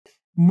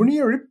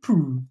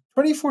Munnariyippu,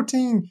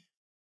 2014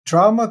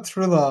 drama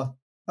thriller.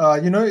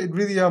 It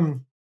really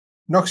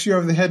knocks you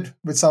over the head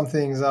with some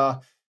things.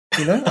 Not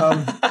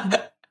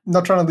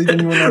trying to lead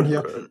anyone on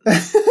here.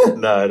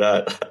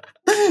 No.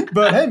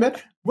 But hey, man,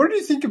 what did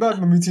you think about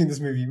Mammootty in this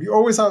movie? We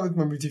always start with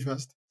Mammootty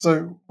first.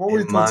 So what were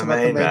your thoughts about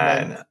the main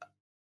man?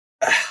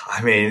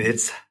 I mean,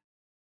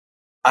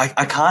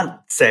 I can't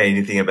say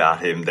anything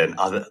about him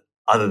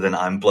other than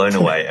I'm blown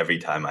away every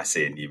time I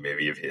see a new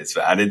movie of his.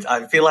 And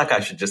I feel like I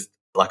should just,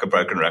 like a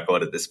broken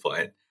record at this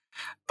point.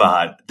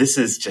 But this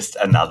is just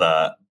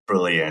another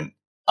brilliant,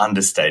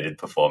 understated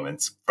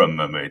performance from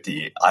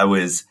Mammootty. I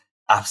was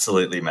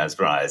absolutely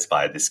mesmerized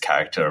by this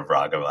character of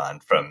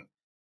Raghavan from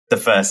the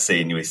first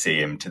scene we see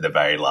him to the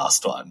very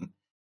last one.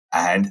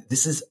 And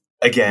this is,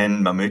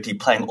 again, Mammootty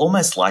playing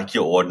almost like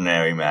your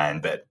ordinary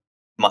man, but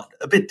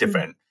a bit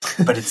different.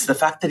 But it's the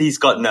fact that he's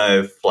got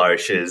no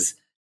flourishes.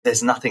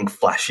 There's nothing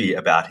flashy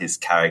about his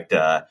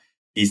character.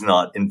 He's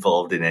not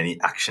involved in any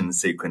action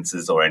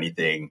sequences or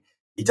anything.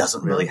 He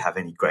doesn't really have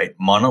any great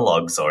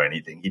monologues or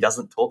anything. He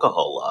doesn't talk a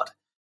whole lot.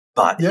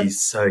 But he's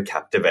so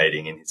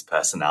captivating in his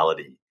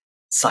personality.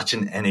 Such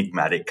an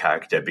enigmatic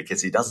character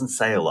because he doesn't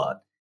say a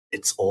lot.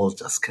 It's all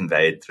just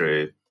conveyed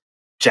through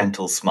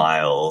gentle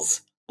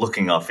smiles,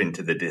 looking off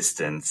into the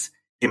distance,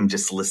 him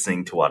just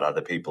listening to what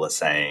other people are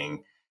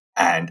saying,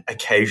 and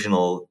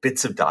occasional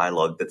bits of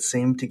dialogue that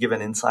seem to give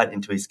an insight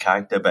into his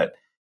character, but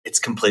it's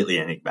completely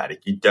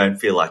enigmatic. You don't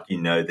feel like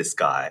you know this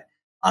guy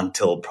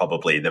until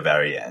probably the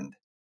very end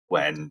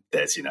when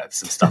there's,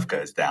 some stuff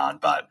goes down.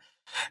 But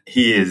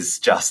he is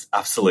just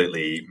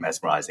absolutely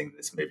mesmerizing in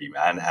this movie,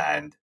 man.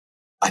 And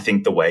I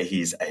think the way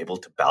he's able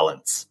to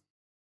balance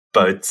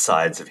both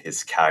sides of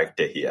his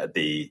character here,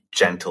 the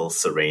gentle,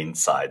 serene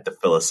side, the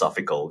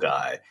philosophical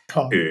guy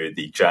who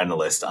the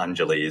journalist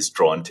Anjali is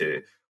drawn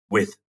to,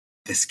 with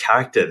this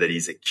character that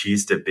he's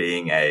accused of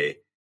being a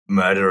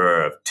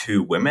murderer of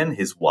two women,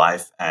 his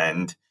wife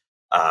and,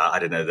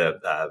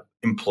 the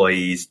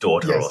employee's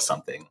daughter or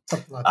something.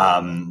 Something like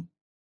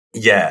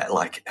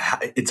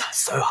that. It's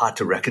so hard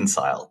to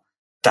reconcile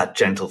that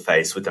gentle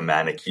face with a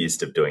man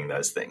accused of doing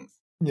those things.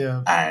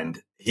 Yeah.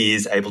 And he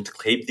is able to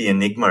keep the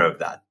enigma of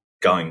that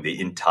going the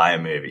entire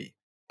movie.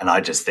 And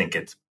I just think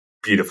it's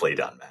beautifully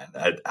done,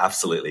 man.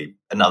 Absolutely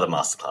another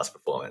masterclass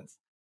performance.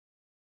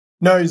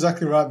 No,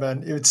 exactly right,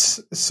 man. It's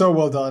so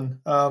well done.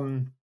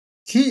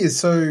 He is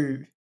so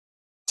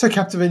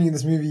captivating in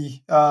this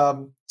movie,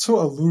 so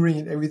alluring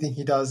in everything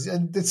he does.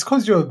 And it's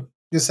because you're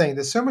saying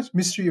there's so much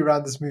mystery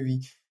around this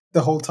movie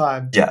the whole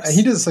time. Yes. And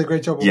he does a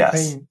great job of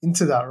playing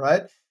into that,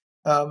 right?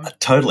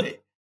 Totally.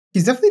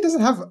 He definitely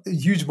doesn't have a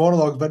huge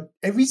monologue, but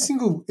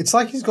it's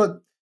like he's got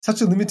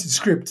such a limited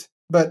script,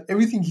 but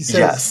everything he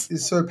says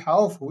is so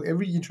powerful.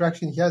 Every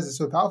interaction he has is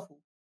so powerful.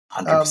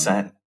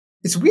 100%.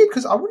 It's weird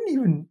because I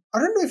don't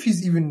know if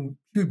he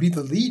would be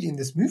the lead in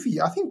this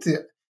movie. I think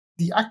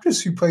the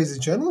actress who plays the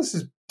journalist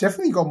has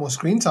definitely got more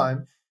screen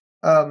time.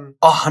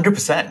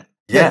 100%.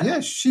 Yeah.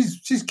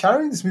 She's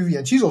carrying this movie,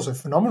 and she's also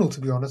phenomenal,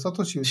 to be honest. I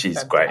thought she's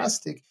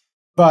fantastic. Great.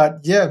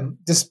 But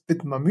just with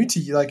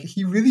Mammootty, like,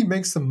 he really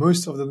makes the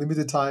most of the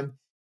limited time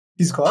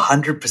he's got.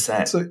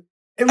 100%. So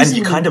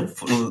you kind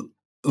of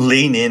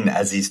lean in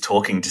as he's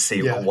talking to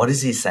see what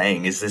is he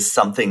saying? Is this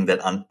something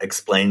that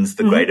explains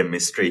the greater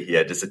mystery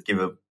here? Does it give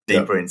a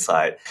deeper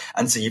insight?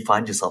 And so you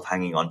find yourself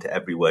hanging on to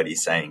every word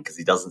he's saying because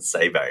he doesn't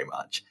say very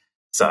much.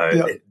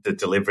 So the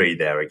delivery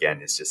there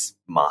again is just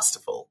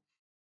masterful.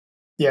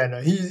 Yeah,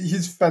 no,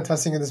 he's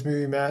fantastic in this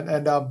movie, man.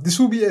 And this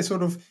will be a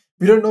sort of,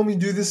 we don't normally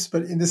do this,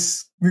 but in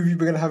this movie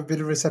we're going to have a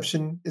bit of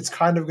reception. It's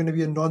kind of going to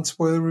be a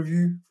non-spoiler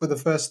review for the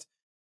first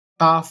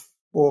half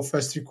or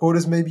first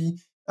 3/4 maybe.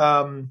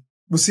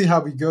 We'll see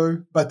how we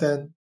go. But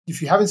then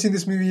if you haven't seen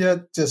this movie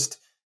yet, just,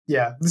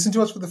 listen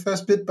to us for the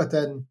first bit, but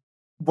then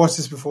watch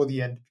this before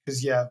the end.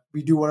 Because,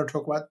 we do want to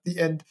talk about the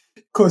end,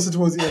 closer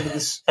towards the end of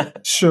this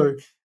show.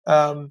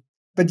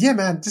 But yeah,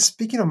 man, just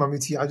speaking of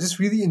Mammootty, I just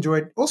really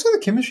enjoyed also the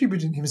chemistry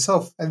between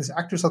himself and this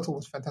actress. I thought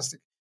was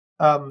fantastic.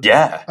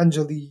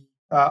 Anjali,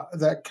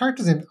 the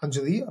character's name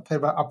Anjali,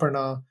 played by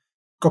Aparna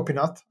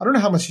Gopinath. I don't know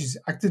how much she's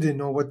acted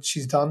in or what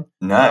she's done.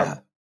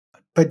 No.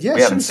 But yeah,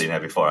 we haven't seen her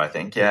before, I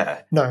think.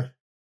 Yeah. No.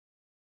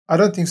 I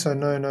don't think so.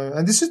 No.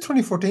 And this is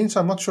 2014,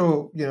 so I'm not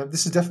sure.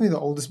 This is definitely the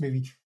oldest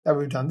movie that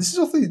we've done. This is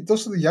also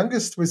the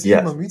youngest we're seeing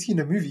Mammootty in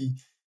a movie.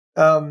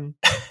 But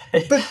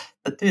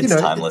it's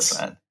timeless,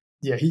 man.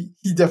 Yeah, he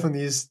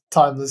definitely is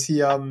timeless.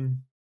 He, I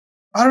don't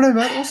know,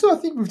 man. Also, I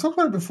think we've talked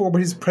about it before, but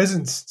his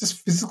presence, just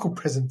physical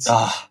presence,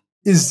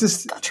 is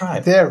just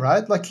there,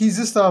 right? Like, he's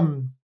just,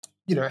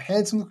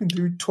 handsome-looking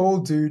dude, tall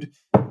dude.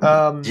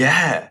 And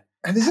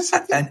there's just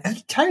something, and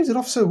he carries it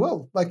off so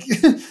well. Like,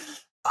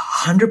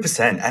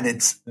 100%. And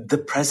the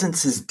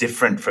presence is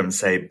different from,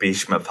 say,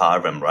 Bhishma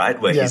Parvam,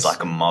 right? Where he's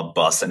like a mob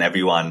boss and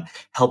everyone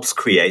helps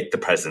create the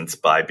presence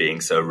by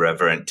being so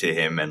reverent to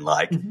him and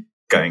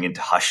going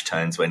into hushed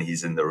tones when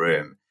he's in the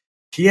room.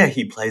 Here,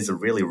 he plays a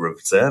really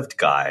reserved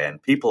guy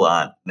and people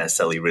aren't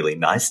necessarily really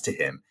nice to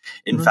him.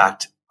 In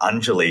fact,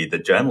 Anjali, the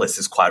journalist,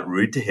 is quite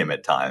rude to him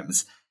at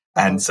times.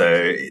 And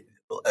so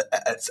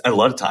a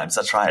lot of times,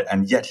 that's right.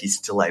 And yet he's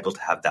still able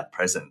to have that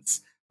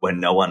presence when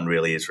no one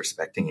really is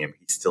respecting him.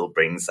 He still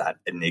brings that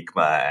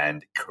enigma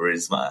and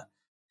charisma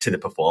to the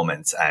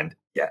performance. And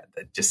yeah,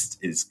 that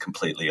just is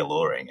completely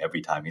alluring.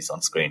 Every time he's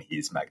on screen,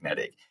 he's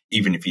magnetic.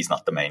 Even if he's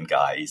not the main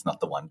guy, he's not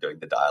the one doing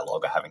the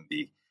dialogue or having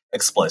the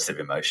explosive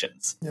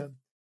emotions. Yeah.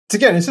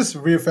 Again, it's just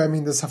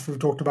reaffirming the stuff we've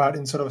talked about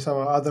in sort of some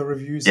of our other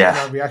reviews and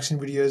our reaction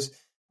videos.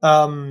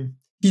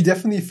 He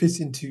definitely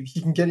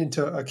he can get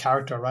into a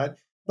character, right?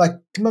 Like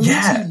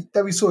Mammootty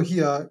that we saw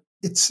here,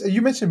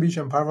 you mentioned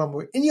Bijam Parvam,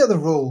 or any other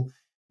role,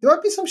 there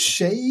might be some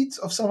shades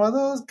of some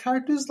other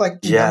characters. Like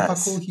in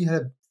Pakul, he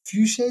had a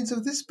few shades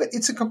of this, but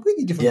it's a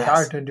completely different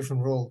character and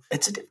different role.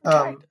 It's a different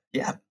character.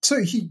 Yeah. So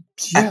you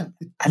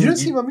don't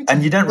see Mammootty.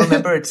 And you don't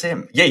remember it's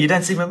him. Yeah, you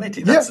don't see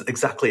Mammootty. That's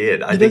exactly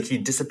it. I think he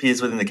disappears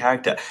within the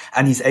character.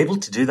 And he's able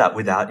to do that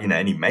without,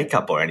 any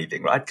makeup or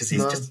anything, right? Because he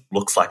just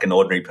looks like an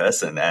ordinary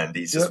person, and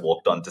he's just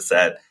walked onto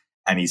set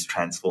and he's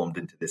transformed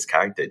into this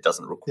character. It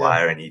doesn't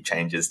require any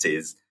changes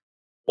to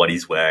what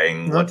he's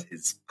wearing, what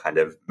his kind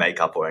of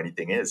makeup or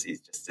anything is. He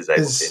just is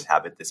able to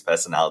inhabit this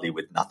personality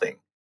with nothing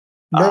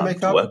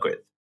to work with.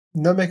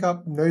 No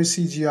makeup, no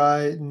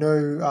CGI, no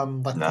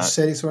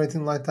prosthetics or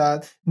anything like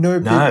that. No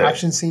big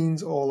action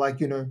scenes or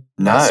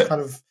nice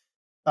kind of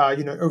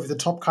over the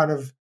top kind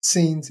of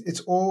scenes. It's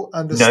all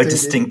understated. No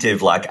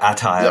distinctive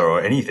attire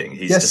or anything.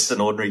 He's just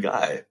an ordinary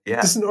guy.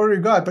 Yeah, just an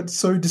ordinary guy, but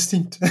so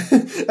distinct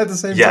at the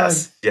same time.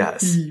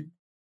 Yes, he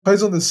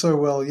plays on this so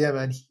well. Yeah,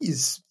 man, he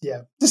is.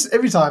 Yeah, just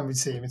every time we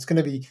see him, it's going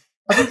to be.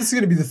 I think this is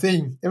going to be the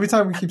theme. Every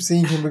time we keep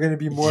seeing him, we're going to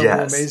be more and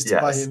more amazed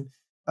by him.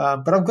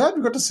 But I'm glad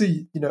we got to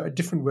see, a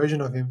different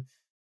version of him,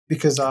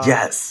 because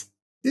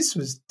this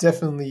was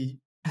definitely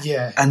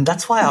and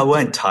that's why I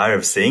won't tire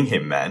of seeing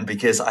him, man,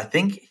 because I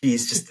think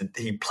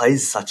he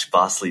plays such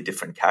vastly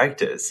different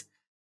characters,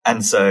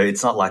 and so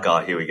it's not like,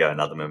 oh, here we go,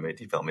 another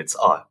Mammootty film. It's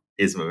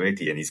here's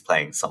Mammootty, and he's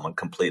playing someone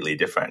completely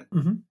different,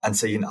 and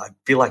so I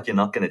feel like you're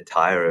not going to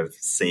tire of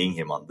seeing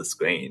him on the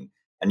screen.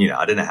 And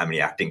I don't know how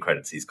many acting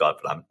credits he's got,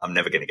 but I'm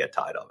never going to get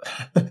tired of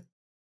it.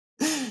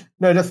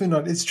 No, definitely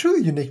not. It's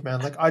truly unique,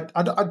 man. Like I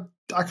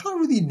can't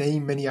really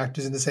name many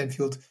actors in the same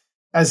field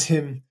as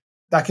him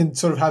that can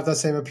sort of have that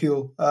same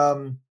appeal.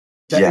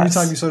 Every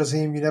time you sort of see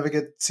him, you never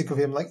get sick of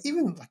him. Like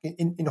even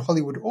in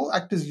Hollywood, all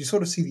actors, you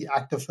sort of see the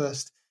actor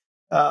first.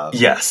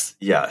 Yes.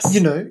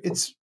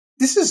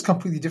 This is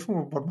completely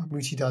different from what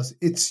Mammootty does.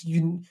 It's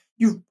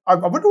I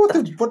wonder what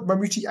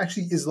Mammootty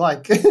actually is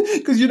like,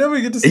 because you never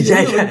get to see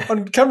him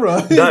on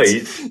camera. No,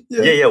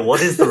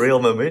 what is the real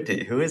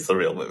Mammootty? Who is the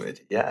real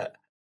Mammootty? Yeah.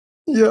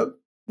 Yep.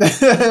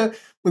 With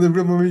a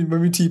real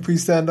Mammootty,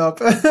 please stand up.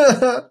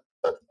 But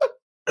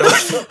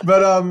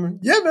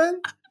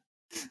man,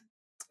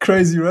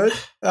 crazy, right?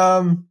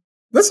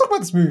 Let's talk about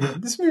this movie.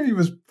 Man. This movie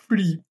was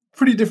pretty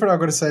different. I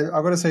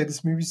gotta say,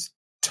 this movie's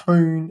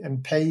tone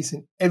and pace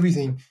and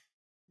everything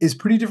is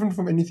pretty different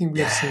from anything we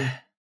have seen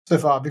so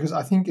far, because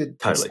I think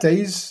it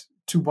stays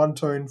to one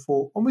tone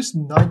for almost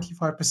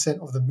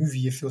 95% of the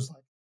movie. It feels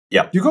like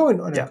you're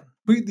going on a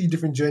completely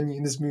different journey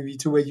in this movie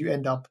to where you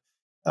end up.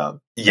 And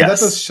that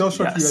does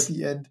shell-shock you at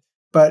the end.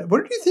 But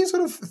what do you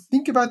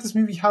think about this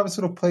movie, how it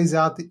sort of plays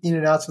out, the in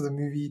and outs of the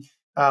movie,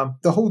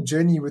 the whole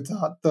journey with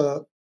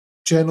the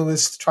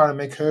journalist trying to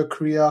make her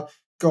career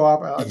go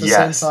up at the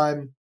same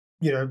time,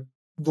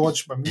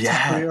 launch Mammotty's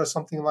career or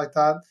something like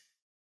that.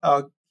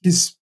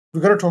 We're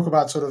going to talk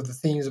about sort of the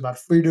themes about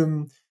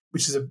freedom,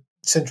 which is a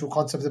central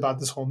concept about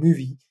this whole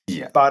movie.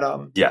 Yeah. But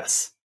in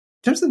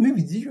terms of the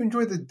movie, did you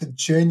enjoy the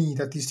journey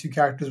that these two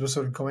characters were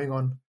sort of going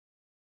on?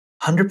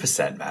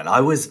 100%, man. I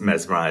was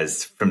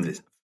mesmerized from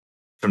this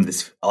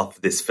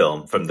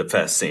film, from the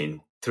first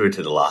scene through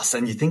to the last.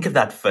 And you think of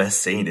that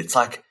first scene, it's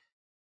like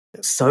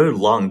so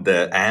long,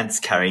 the ants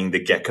carrying the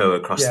gecko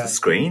across the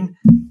screen,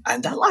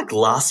 and that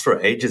lasts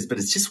for ages, but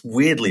it's just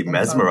weirdly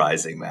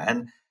mesmerizing,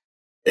 man.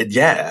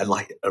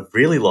 Like a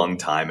really long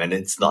time, and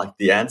it's like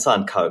the ants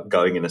aren't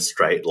going in a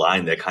straight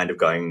line. They're kind of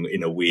going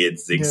in a weird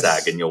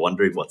zigzag, and you're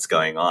wondering what's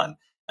going on.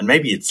 And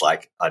maybe it's I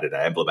don't know,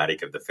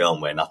 emblematic of the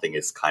film where nothing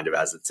is kind of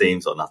as it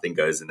seems, or nothing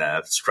goes in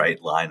a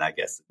straight line, I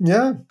guess.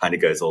 Yeah. It kind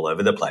of goes all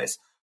over the place.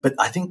 But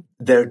I think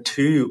there are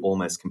two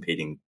almost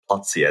competing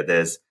plots here.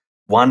 There's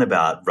one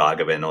about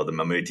Raghavan, or the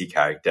Mammootty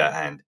character,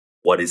 and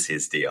what is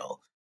his deal?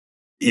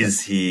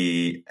 Is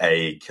he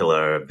a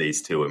killer of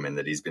these two women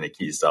that he's been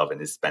accused of and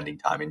is spending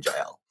time in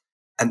jail?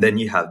 And then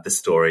you have the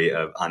story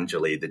of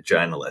Anjali, the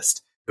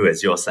journalist, who,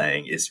 as you're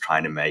saying, is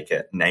trying to make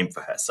a name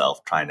for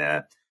herself, trying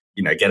to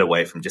get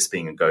away from just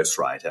being a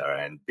ghostwriter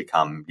and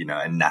become,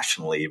 a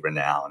nationally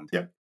renowned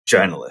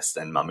journalist.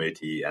 And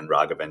Mammootty and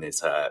Raghavan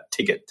is her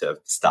ticket to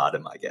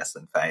stardom, I guess,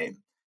 and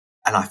fame.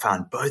 And I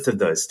found both of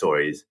those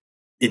stories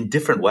in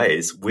different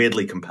ways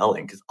weirdly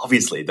compelling, because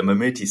obviously the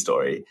Mammootty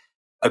story,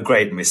 a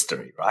great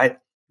mystery, right?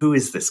 Who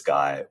is this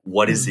guy?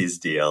 What is his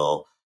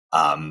deal?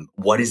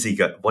 What is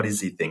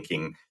he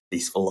thinking?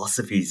 These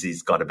philosophies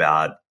he's got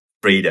about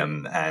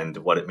freedom and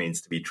what it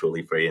means to be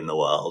truly free in the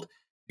world.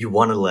 You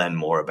want to learn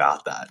more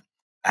about that.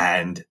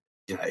 And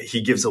he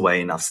gives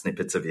away enough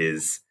snippets of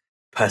his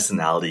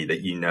personality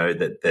that you know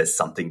that there's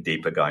something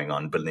deeper going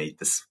on beneath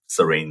the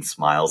serene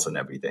smiles and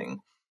everything,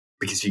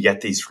 because you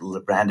get these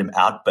random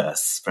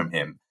outbursts from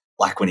him,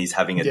 like when he's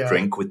having a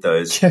drink with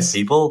those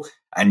people,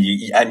 and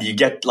you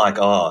get like,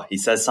 oh, he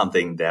says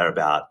something there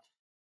about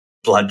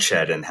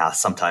bloodshed and how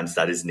sometimes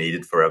that is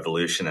needed for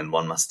evolution and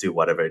one must do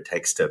whatever it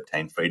takes to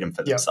obtain freedom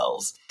for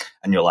themselves.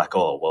 And you're like,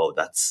 oh, well,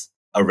 that's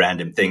a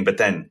random thing. But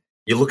then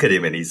you look at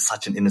him and he's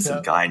such an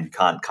innocent guy, and you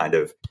can't kind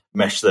of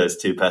mesh those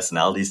two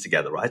personalities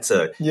together, right?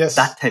 So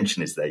that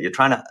tension is there. You're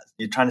trying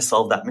to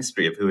solve that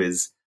mystery of who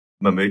is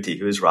Mammootty,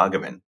 who is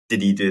Raghavan.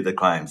 Did he do the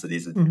crimes that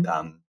he's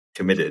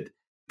committed?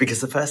 Because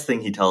the first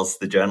thing he tells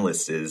the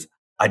journalist is,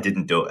 I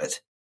didn't do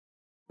it,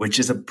 which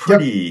is a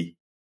pretty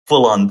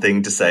full-on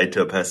thing to say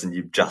to a person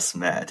you've just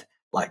met.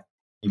 Like,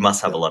 you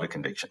must have a lot of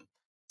conviction.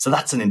 So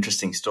that's an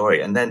interesting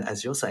story. And then,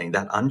 as you're saying,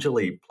 that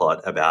Anjali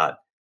plot about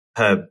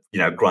her,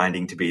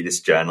 grinding to be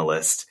this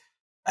journalist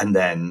and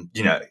then,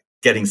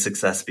 getting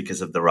success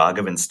because of the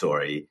Raghavan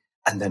story,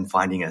 and then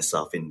finding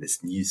herself in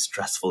this new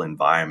stressful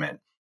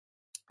environment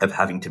of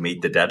having to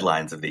meet the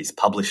deadlines of these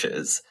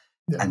publishers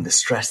and the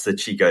stress that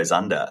she goes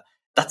under.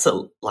 That's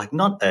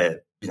not a,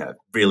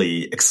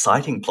 really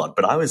exciting plot,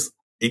 but I was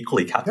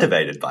equally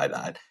captivated by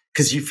that,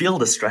 because you feel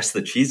the stress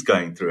that she's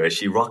going through as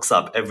she rocks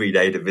up every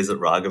day to visit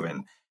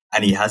Raghavan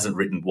and he hasn't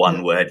written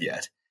one word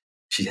yet.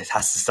 She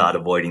has to start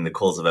avoiding the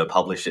calls of her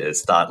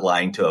publishers, start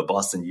lying to her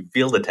boss, and you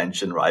feel the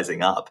tension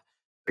rising up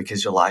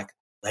because you're like,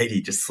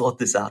 lady, just sort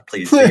this out,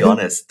 please. Be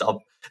honest. Stop.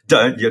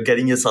 You're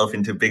getting yourself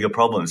into bigger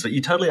problems. But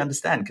you totally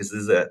understand, because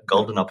there's a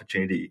golden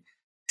opportunity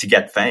to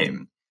get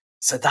fame.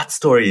 So that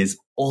story is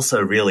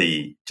also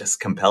really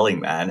just compelling,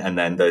 man. And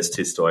then those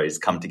two stories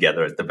come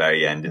together at the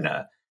very end in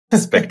a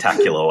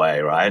spectacular way,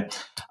 right?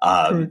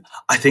 I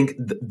think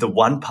the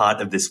one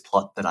part of this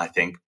plot that I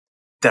think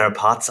there are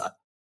parts,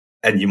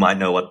 and you might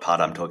know what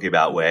part I'm talking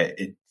about, where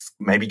it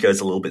maybe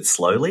goes a little bit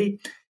slowly.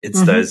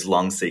 It's those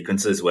long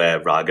sequences where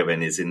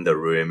Raghavan is in the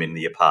room, in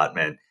the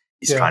apartment.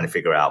 He's trying to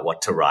figure out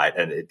what to write,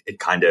 and it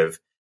kind of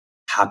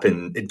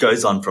it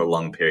goes on for a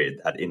long period,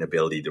 that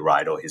inability to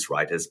write, or his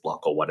writer's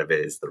block, or whatever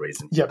is the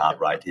reason he can't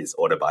write his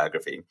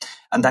autobiography.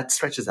 And that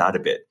stretches out a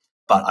bit.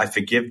 But I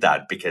forgive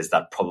that, because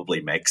that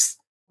probably makes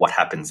what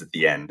happens at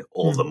the end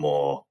all the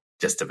more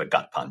just of a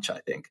gut punch, I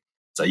think.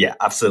 So,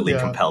 absolutely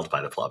compelled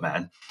by the plot,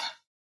 man.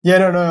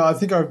 Yeah, no, I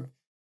think I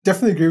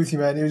definitely agree with you,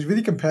 man. It was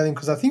really compelling,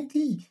 because I think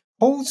the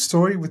whole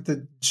story with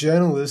the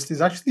journalist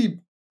is actually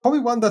probably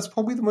one that's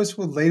probably the most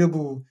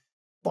relatable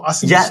for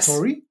us in the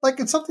story. Like,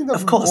 it's something that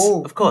we've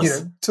all,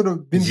 sort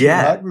of been through,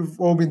 right?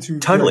 We've all been through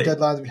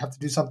deadlines. We have to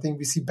do something.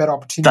 We see better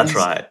opportunities.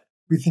 That's right.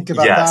 We think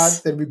about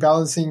that. Then we're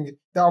balancing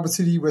the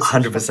opportunity with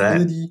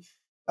 100%.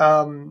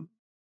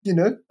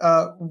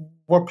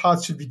 What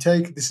path should we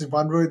take? This is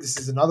one road. This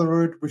is another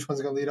road. Which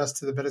one's going to lead us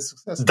to the better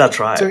success? That's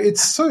right. So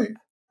it's so...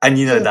 And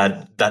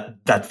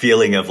that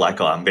feeling of like,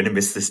 oh, I'm going to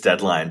miss this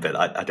deadline, but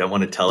I don't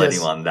want to tell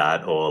anyone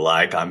that, or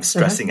like I'm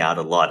stressing out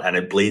a lot, and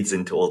it bleeds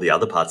into all the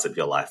other parts of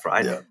your life,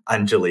 right? Yeah.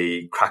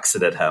 Anjali cracks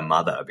it at her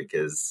mother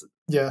because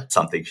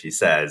something she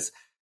says,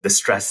 the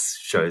stress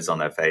shows on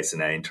her face in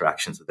her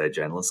interactions with her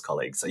journalist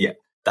colleagues. So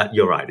that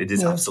you're right. It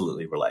is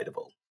absolutely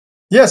relatable.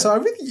 Yeah, so I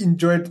really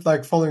enjoyed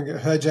like following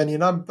her journey,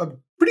 and I'm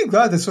pretty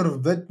glad they sort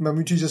of let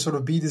Mammootty just sort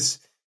of be this,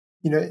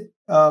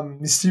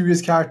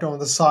 mysterious character on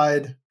the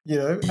side.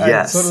 And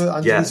sort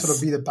of Anjali sort of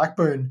be the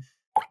backbone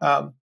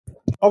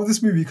of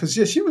this movie, because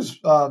she was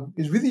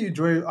is really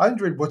I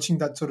enjoyed watching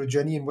that sort of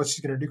journey and what she's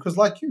going to do, because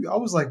like you, I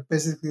was like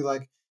basically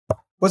like,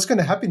 what's going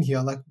to happen here?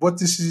 Like, what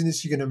decision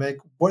is she going to make?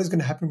 What is going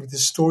to happen with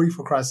this story,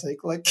 for Christ's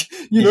sake? Like, she's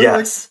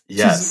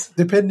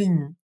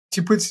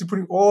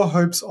putting all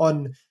hopes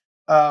on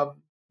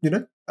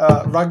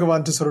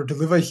Raghavan to sort of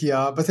deliver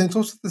here, but then it's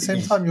also at the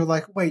same time you're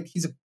like, wait,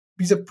 he's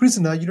a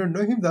prisoner. You don't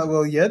know him that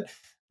well yet.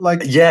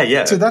 Like,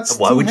 So that's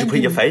why would you put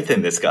your faith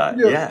in this guy?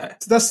 So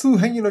that's still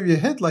hanging over your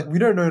head. Like, we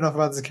don't know enough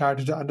about this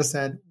character to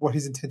understand what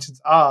his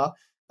intentions are.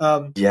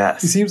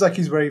 He seems like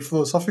he's very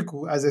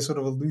philosophical, as they sort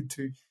of allude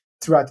to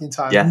throughout the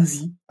entire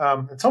movie.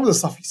 And some of the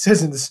stuff he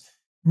says in this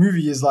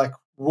movie is like,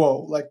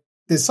 whoa! Like,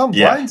 there's some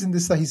lines in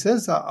this that he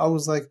says that I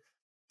was like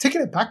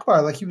taken aback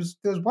by. Like, there was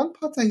one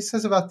part that he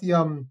says about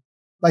the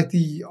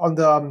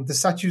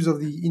statues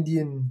of the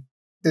Indian.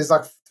 There's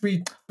like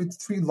three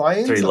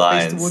lions face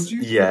towards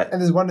you,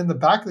 and there's one in the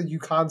back that you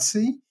can't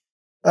see.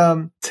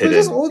 So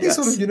there's all these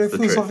sort of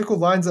philosophical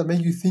lines that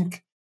make you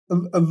think a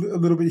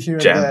little bit here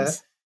and there.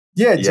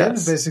 Yeah,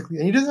 gems basically,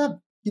 and he does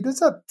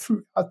that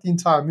throughout the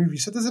entire movie.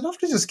 So there's enough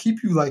to just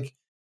keep you like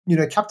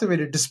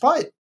captivated,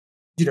 despite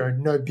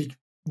no big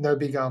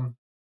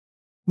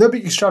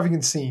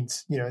extravagant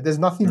scenes. There's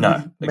nothing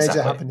really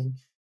major happening.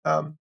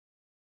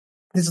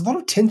 There's a lot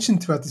of tension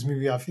throughout this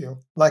movie, I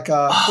feel. Like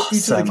for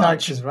each of the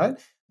characters, right?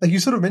 Like you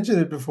sort of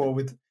mentioned it before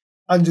with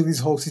Anjali's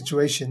whole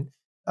situation.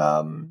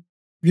 You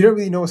don't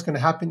really know what's going to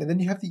happen. And then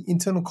you have the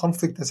internal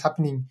conflict that's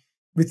happening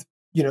with,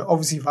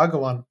 obviously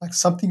Raghavan. Like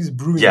something is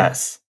brewing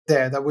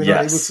there that we're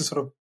not able to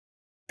sort of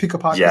pick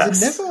apart.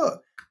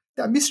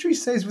 That mystery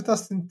stays with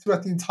us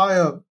throughout the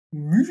entire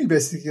movie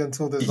basically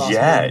until the last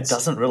Yeah, it moments.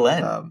 doesn't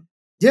relent.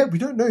 Yeah, we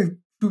don't know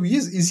who he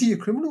is. Is he a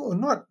criminal or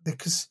not?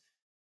 Because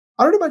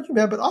I don't know about you,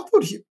 man, but I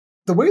thought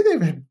the way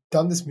they've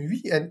done this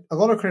movie, and a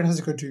lot of credit has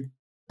to go to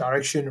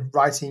direction,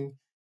 writing,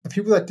 the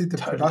people that did the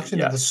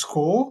production and the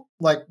score,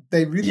 like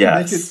they really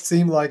make it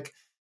seem like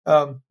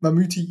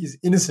Mammootty is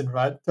innocent,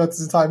 right? That's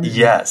the entire movie.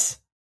 Yes.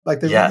 Like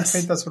they really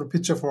paint that sort of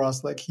picture for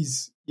us, like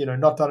he's,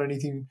 not done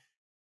anything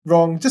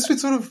wrong. Just with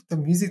sort of the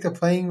music they're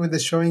playing when they're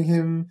showing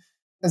him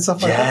and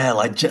stuff like that. Yeah,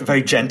 like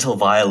very gentle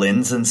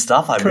violins and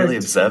stuff. I really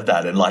observed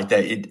that. And like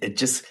it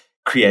just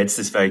creates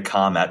this very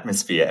calm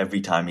atmosphere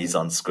every time he's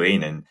on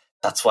screen. And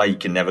that's why you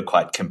can never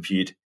quite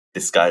compute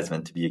this guy's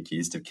meant to be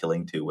accused of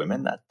killing 2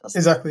 women. That doesn't,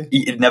 exactly.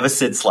 It never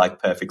sits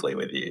like perfectly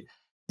with you.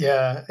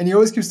 Yeah, and he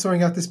always keeps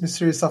throwing out this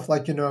mysterious stuff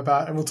like,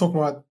 about, and we'll talk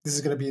about, this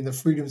is going to be in the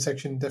freedom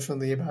section,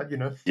 definitely about,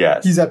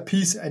 he's at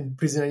peace and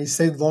prison and he's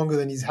stayed longer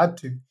than he's had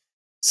to.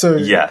 So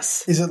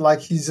is it like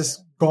he's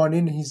just gone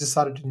in and he's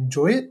decided to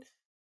enjoy it?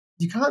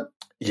 You can't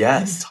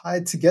really tie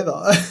it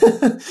together.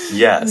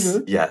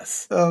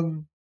 Yes.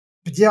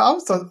 But yeah, I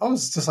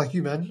was just like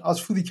you, man. I was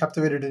fully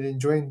captivated and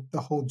enjoying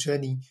the whole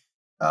journey.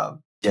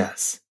 Of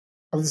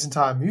this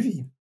entire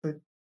movie.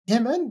 But yeah,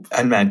 man.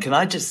 And man, can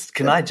I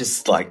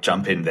just like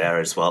jump in there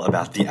as well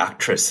about the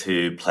actress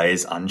who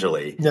plays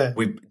Anjali? Yeah.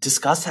 We've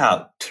discussed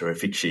how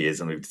terrific she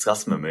is, and we've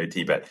discussed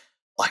Mammootty, but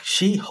like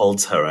she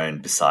holds her own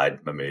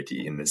beside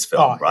Mammootty in this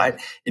film, right?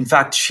 Yeah. In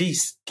fact,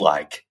 she's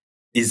like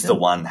is the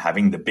one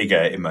having the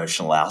bigger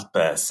emotional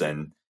outbursts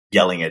and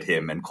yelling at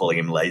him and calling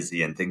him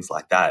lazy and things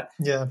like that.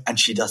 Yeah. And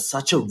she does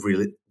such a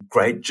really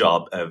great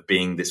job of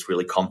being this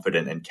really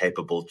confident and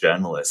capable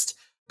journalist,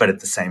 but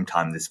at the same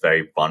time, this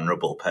very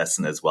vulnerable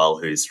person as well,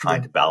 who's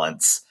trying to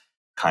balance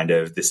kind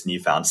of this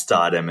newfound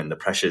stardom and the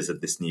pressures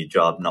of this new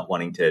job, not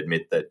wanting to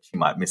admit that she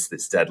might miss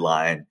this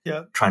deadline,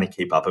 trying to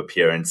keep up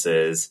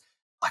appearances.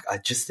 Like, I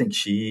just think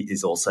she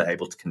is also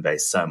able to convey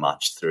so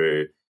much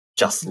through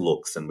just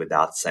looks and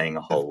without saying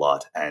a whole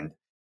lot. And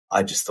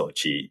I just thought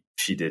she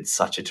did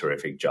such a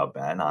terrific job,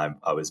 man.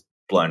 I was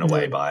blown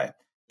away by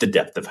the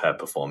depth of her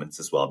performance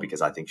as well,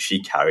 because I think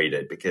she carried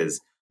it,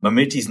 because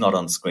Mammootty's not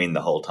on screen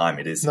the whole time.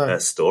 It is her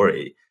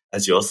story,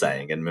 as you're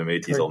saying, and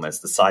Mammootty's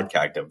almost the side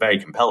character, very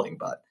compelling,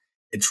 but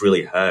it's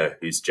really her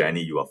whose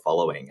journey you are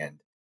following, and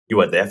you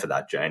are there for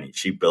that journey.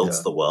 She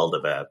builds the world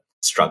of a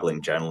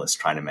struggling journalist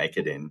trying to make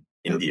it in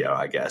India,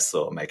 I guess,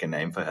 or make a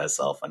name for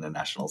herself on a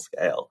national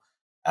scale.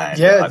 And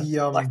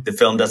like the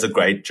film does a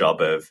great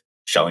job of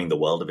showing the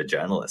world of a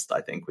journalist,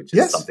 I think, which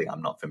is something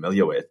I'm not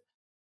familiar with.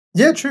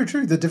 Yeah, true.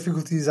 The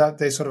difficulties that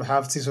they sort of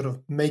have to sort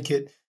of make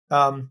it,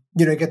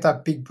 get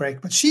that big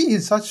break. But she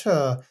is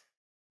her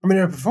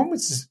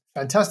performance is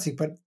fantastic,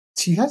 but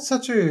she has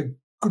such a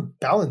good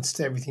balance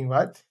to everything,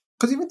 right?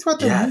 Because even throughout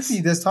the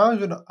movie, there's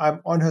times when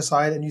I'm on her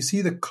side and you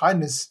see the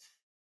kindness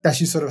that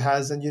she sort of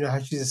has, and how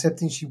she's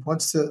accepting, she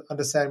wants to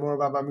understand more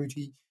about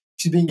Mammootty.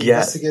 She's being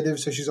investigative,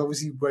 so she's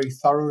obviously very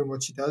thorough in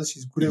what she does.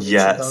 She's good at what she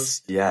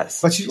does.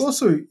 Yes. But she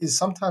also is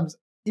sometimes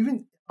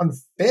even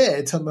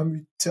unfair to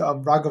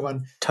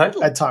Raghavan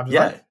at times,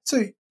 right?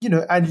 So,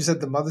 and you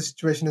said the mother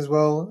situation as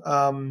well.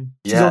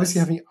 She's obviously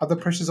having other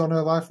pressures on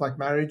her life, like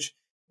marriage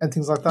and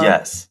things like that.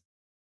 Yes.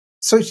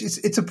 So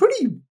it's a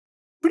pretty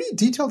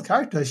detailed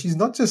character. She's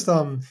not just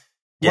one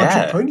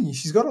trick pony.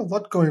 She's got a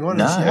lot going on,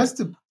 and she has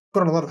to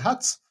put on a lot of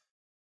hats.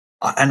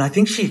 And I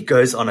think she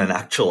goes on an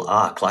actual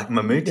arc. Like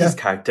Mammootty's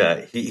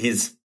character,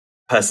 his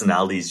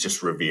personality is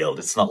just revealed.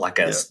 It's not like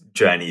a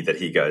journey that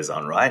he goes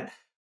on, right?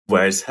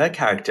 Whereas her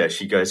character,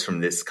 she goes from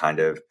this kind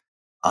of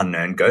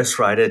unknown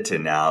ghostwriter to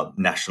now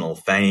national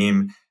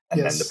fame,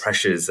 and then the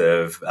pressures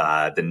of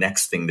the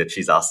next thing that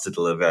she's asked to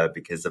deliver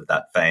because of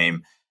that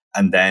fame.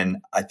 And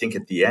then I think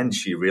at the end,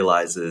 she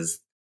realizes,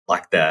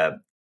 like,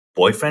 the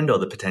boyfriend or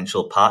the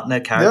potential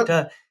partner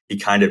character, he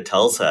kind of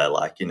tells her,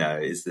 like,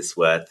 is this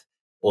worth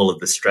all of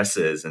the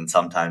stresses? And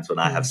sometimes when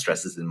I have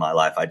stresses in my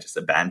life, I just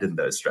abandon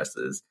those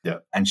stresses.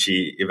 And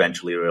she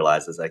eventually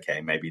realizes,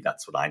 okay, maybe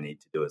that's what I need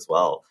to do as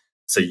well.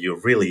 So you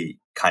really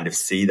kind of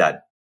see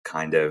that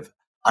kind of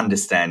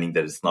understanding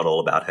that it's not all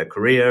about her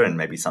career, and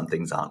maybe some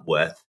things aren't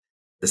worth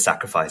the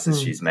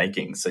sacrifices she's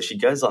making. So she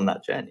goes on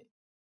that journey.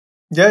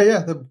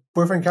 Yeah. The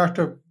boyfriend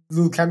character,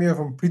 little cameo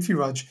from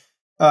Prithviraj.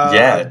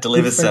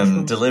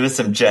 Delivers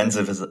some gems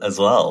as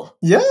well.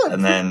 Yeah.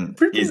 And then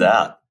he's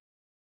out.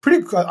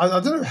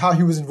 I don't know how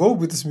he was involved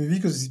with this movie,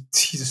 because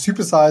he's a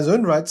superstar his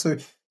own right. So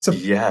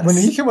when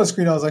he came on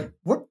screen, I was like,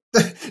 what?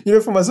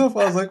 For myself,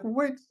 I was like,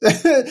 wait,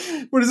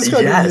 what is this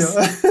guy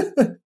doing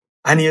here?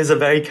 And he was a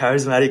very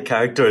charismatic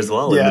character as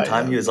well. And the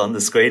time he was on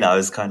the screen, I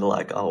was kind of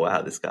like, oh,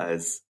 wow, this guy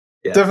has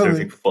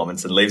terrific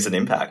performance and leaves an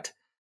impact.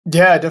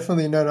 Yeah,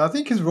 definitely. No, I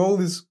think his role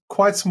is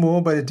quite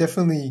small, but it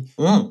definitely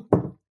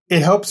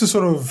it helps to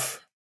sort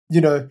of,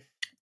 and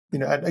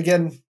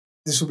again,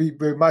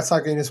 we might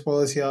start getting into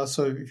spoilers here,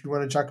 so if you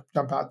want to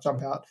jump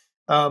out.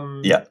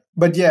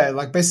 But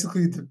like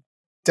basically the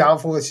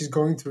downfall that she's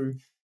going through,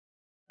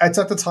 it's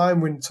at the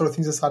time when sort of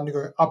things are starting to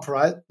go up,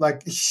 right?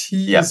 Like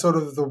she is sort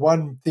of the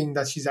one thing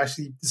that she's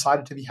actually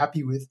decided to be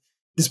happy with,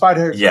 despite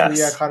her Yes.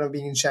 career kind of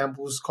being in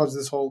shambles because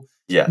of this whole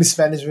Yes.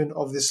 mismanagement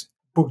of this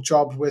book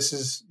job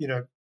versus,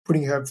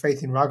 putting her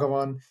faith in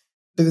Raghavan.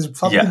 So there's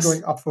something Yes.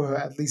 going up for her,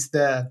 at least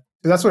there.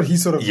 So that's what he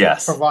sort of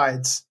Yes.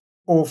 provides,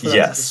 all for that to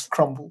Yes. just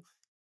crumble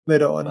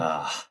later on.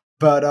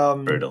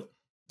 But Brutal.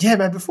 yeah,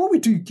 man, before we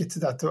do get to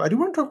that, though, I do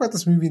want to talk about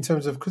this movie in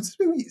terms of, because this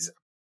movie is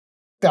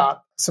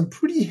about some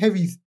pretty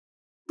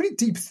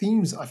deep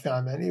themes, I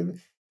found, man. It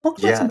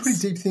talks about some pretty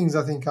deep things,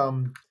 I think,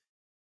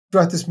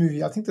 throughout this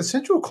movie. I think the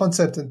central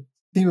concept and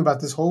theme about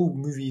this whole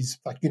movie is,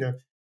 like,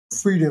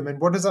 freedom, and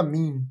what does that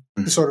mean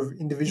to sort of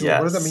individuals? Yes.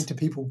 What does that mean to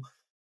people?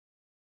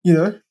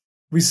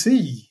 We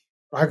see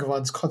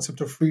Raghavan's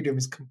concept of freedom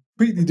is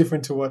completely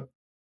different to what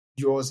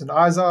yours and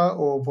I's are,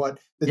 or what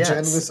the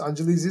journalist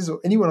Anjali's is, or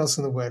anyone else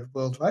in the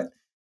world, right?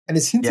 And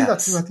it's hinted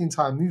at throughout the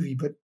entire movie.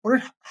 But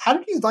how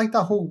did you like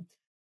that whole,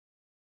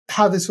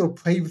 how they sort of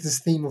play with this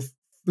theme of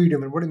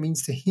freedom and what it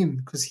means to him?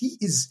 Because he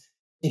is,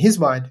 in his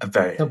mind,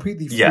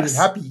 completely free and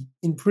happy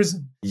in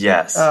prison.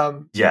 Yes.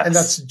 Yes. And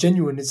that's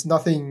genuine. It's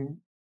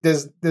nothing.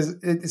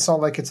 It's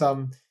not like it's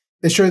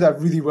they show that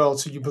really well,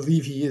 so you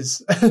believe he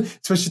is,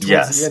 especially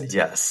towards the end.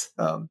 Yes.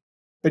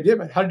 But yeah,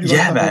 man, how did you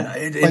like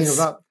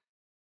that?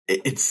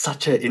 It's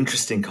such an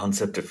interesting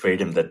concept of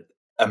freedom, that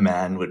a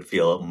man would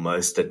feel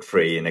most at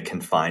free in a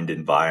confined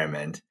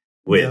environment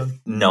with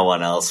no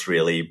one else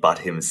really but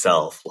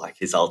himself. Like,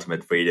 his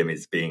ultimate freedom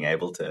is being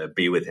able to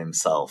be with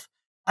himself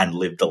and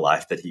live the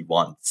life that he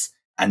wants,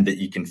 and that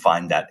you can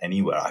find that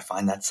anywhere. I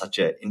find that such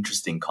an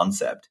interesting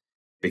concept,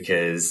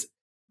 because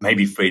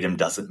maybe freedom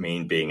doesn't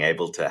mean being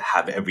able to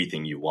have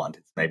everything you want.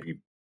 It's maybe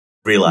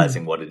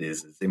realizing what it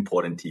is that's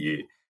important to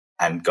you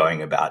and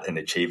going about and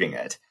achieving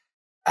it.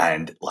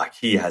 And like,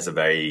 he has a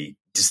very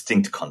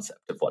distinct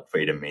concept of what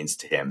freedom means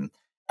to him.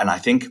 And I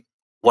think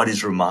what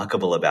is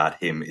remarkable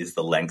about him is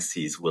the lengths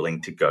he's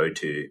willing to go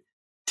to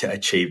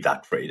achieve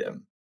that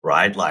freedom,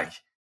 right? Like,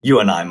 you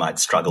and I might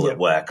struggle at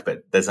work,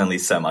 but there's only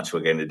so much we're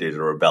going to do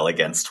to rebel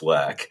against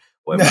work.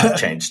 We might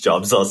change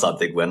jobs or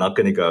something. We're not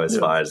going to go as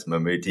far as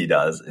Mammootty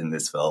does in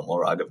this film,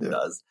 or Raghavan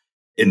does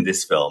in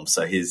this film.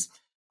 So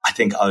I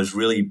think I was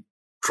really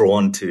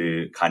drawn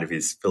to kind of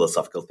his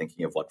philosophical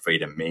thinking of what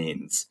freedom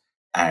means,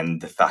 and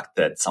the fact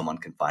that someone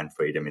can find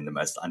freedom in the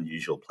most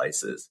unusual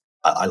places.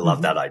 I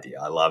love that idea.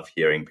 I love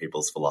hearing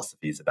people's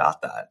philosophies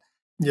about that.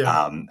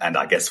 Yeah. And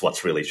I guess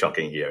what's really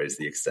shocking here is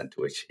the extent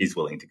to which he's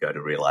willing to go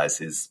to realize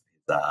his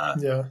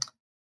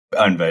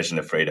own version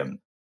of freedom.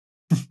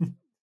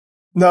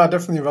 No,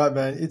 definitely right,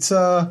 man. It's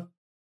I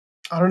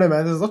don't know,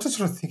 man. There's a lot to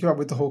sort of think about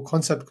with the whole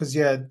concept, because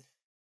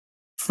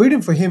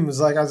freedom for him was,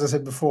 like, as I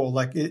said before,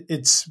 like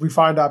it's we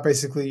find out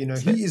basically,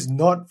 he is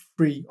not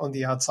free on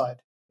the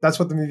outside. That's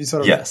what the movie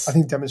sort of I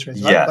think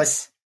demonstrates, right? Yes. Like,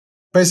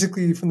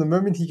 basically, from the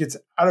moment he gets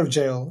out of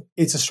jail,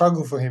 it's a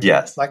struggle for him.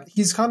 Yes. Like,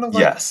 he's kind of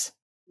like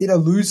it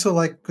alludes to,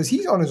 like, because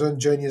he's on his own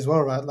journey as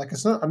well, right? Like,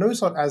 I know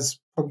it's not as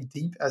probably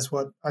deep as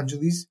what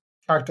Anjali's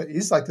character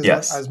is. Like,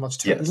 there's not as much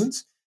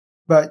turbulence.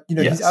 But,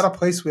 he's at a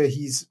place where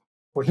he's,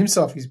 for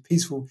himself, he's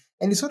peaceful.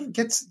 And he sort of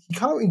he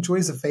kind of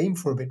enjoys the fame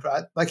for a bit,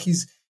 right? Like,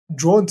 he's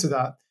drawn to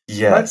that.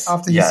 Yes. Right?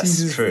 After he sees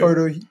his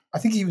photo, I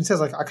think he even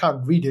says, like, I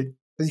can't read it,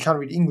 because he can't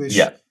read English.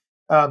 Yeah.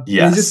 He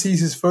just sees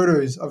his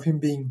photos of him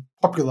being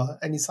popular,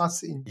 and he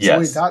starts to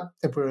enjoy that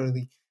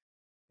temporarily.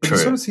 But you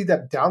sort of see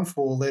that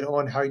downfall later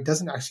on, how he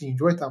doesn't actually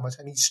enjoy it that much,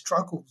 and he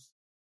struggles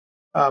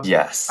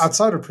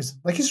outside of prison.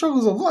 Like, he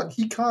struggles a lot.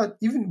 He can't,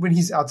 even when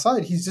he's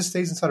outside, he just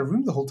stays inside a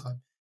room the whole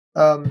time.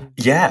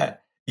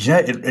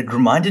 It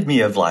reminded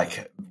me of,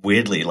 like,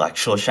 weirdly, like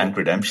Shawshank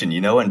Redemption.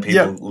 When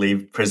people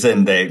leave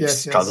prison, they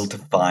struggle to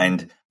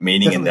find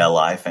meaning in their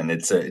life, and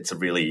it's a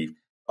really,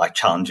 like,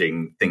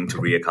 challenging thing to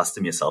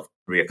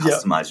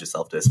reaccustomize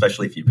yourself to,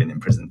 especially if you've been in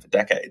prison for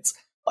decades,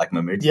 like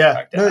Mammotty.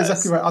 No,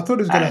 exactly right. I thought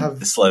it was going to have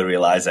the slow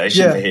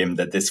realization for him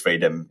that this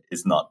freedom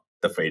is not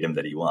the freedom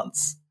that he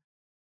wants.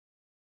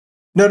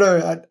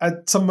 No.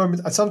 At some time,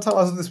 I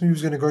thought this movie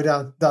was going to go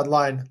down that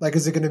line. Like,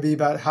 is it going to be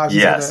about how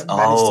he's going to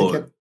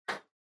manage to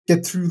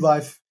get through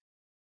life,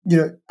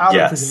 out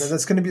of prison? And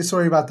that's going to be a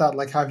story about that,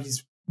 like how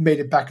he's made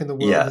it back in the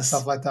world and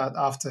stuff like that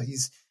after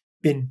he's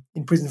been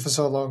in prison for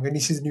so long, and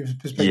he sees a new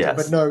perspective.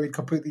 But no, it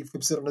completely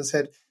flips it on his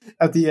head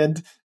at the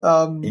end.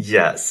 But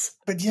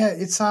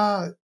it's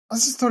I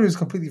just thought it was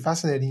completely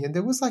fascinating, and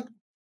there was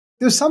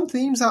some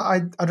themes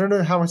that I don't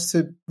know how much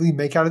to really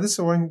make out of this.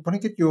 So I want to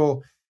get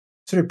your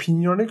sort of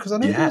opinion on it, because I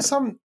know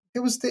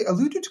they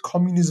alluded to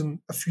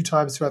communism a few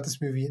times throughout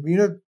this movie. I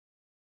mean,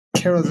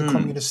 Kerala is a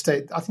communist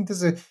state. I think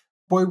there's a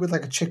boy with,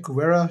 like, a Che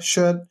Guevara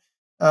shirt.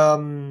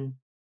 And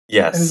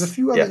there's a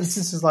few other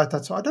instances like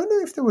that. So I don't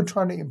know if they were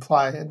trying to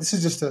imply, and this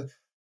is just a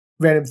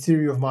random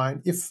theory of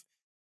mine, if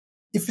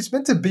it's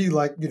meant to be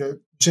like,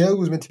 jail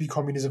was meant to be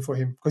communism for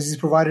him, because he's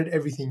provided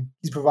everything.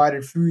 He's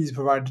provided food, he's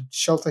provided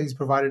shelter, he's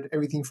provided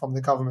everything from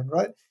the government,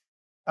 right?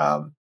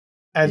 So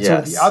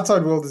the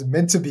outside world is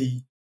meant to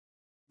be,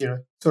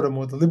 sort of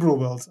more the liberal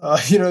world,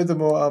 the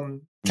more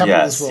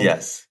capitalist world.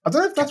 Yes. I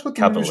don't know if that's what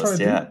the movie was trying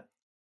to do.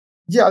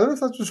 Yeah, I don't know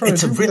if that's what trying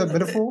to do with that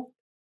metaphor.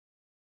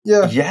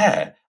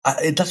 Yeah.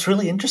 That's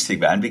really interesting,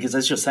 man, because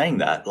as you're saying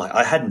that, like,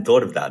 I hadn't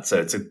thought of that. So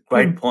it's a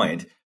great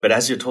point. But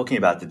as you're talking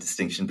about the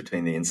distinction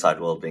between the inside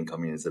world being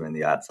communism and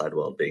the outside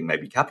world being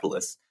maybe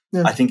capitalist,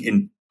 I think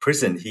in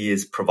prison he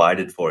is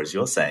provided for, as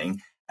you're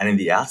saying, and in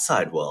the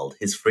outside world,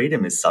 his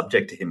freedom is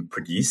subject to him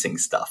producing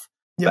stuff.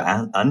 For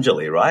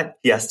Anjali, right?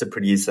 He has to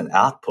produce an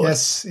output,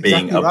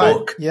 being a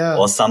book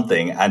or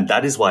something. And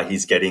that is why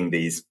he's getting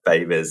these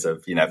favors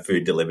of,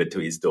 food delivered to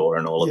his door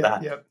and all of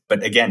that.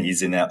 But again,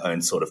 he's in our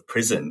own sort of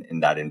prison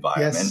in that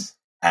environment.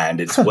 And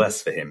it's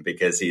worse for him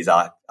because he's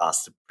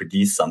asked to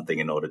produce something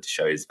in order to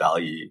show his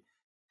value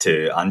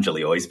to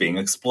Anjali, or he's being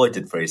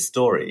exploited for his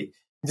story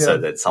so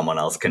that someone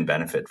else can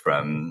benefit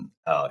from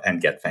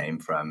and get fame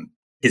from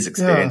his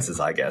experiences,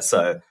 I guess.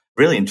 So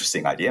really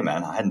interesting idea,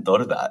 man. I hadn't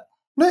thought of that.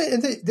 No,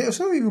 and they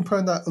also even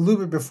put that a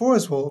little bit before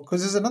as well,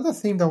 because there's another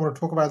theme that I want to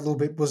talk about a little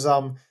bit was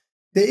there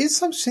is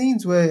some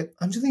scenes where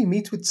Anjali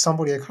meets with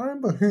somebody, I can't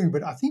remember who,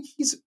 but I think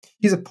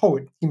he's a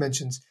poet, he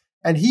mentions,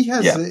 and he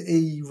has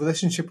a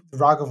relationship with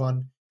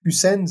Raghavan, who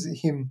sends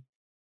him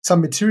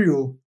some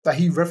material that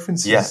he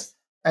references,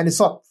 and it's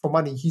not for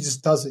money, he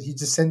just does it, he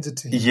just sends it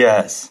to him.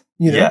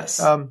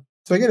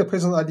 So again, it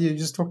plays on the idea you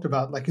just talked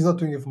about, like he's not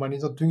doing it for money,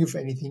 he's not doing it for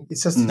anything,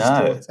 it's just his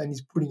thoughts, and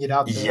he's putting it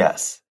out there.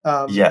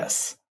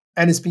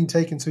 And it's being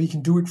taken so he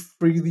can do it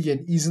freely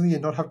and easily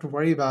and not have to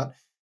worry about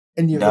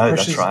any of the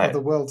pressures of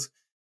the world.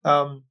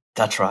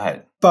 That's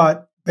right.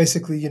 But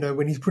basically,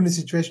 when he's put in a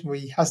situation where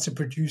he has to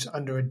produce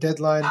under a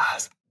deadline.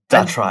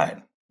 That's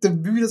right. The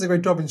movie does a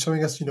great job in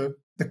showing us, the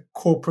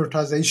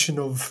corporatization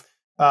of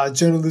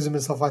journalism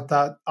and stuff like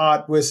that,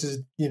 art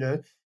versus,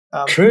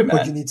 True, man.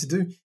 what you need to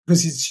do.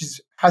 Because she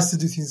has to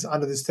do things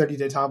under this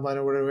 30-day timeline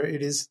or whatever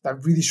it is,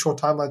 that really short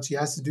timeline, she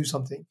has to do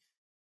something.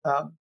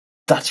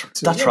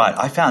 That's right.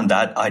 I found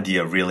that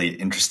idea really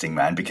interesting,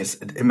 man, because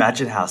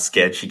imagine how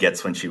scared she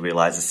gets when she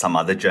realizes some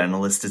other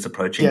journalist is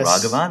approaching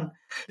Raghavan.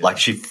 Like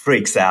she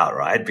freaks out,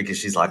 right? Because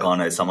she's like, oh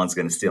no, someone's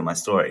going to steal my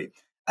story.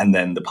 And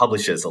then the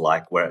publishers are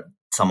like,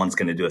 someone's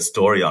going to do a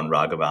story on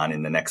Raghavan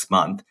in the next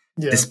month.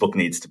 This book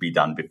needs to be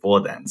done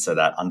before then. So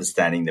that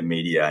understanding the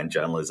media and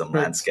journalism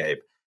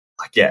landscape,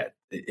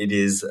 it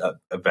is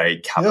a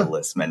very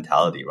capitalist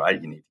mentality, right?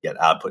 You need to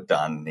get output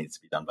done, it needs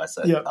to be done by a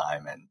certain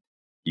time, and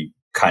you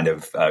kind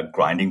of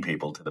grinding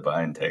people to the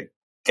bone to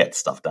get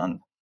stuff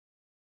done.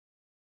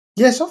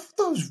 Yes,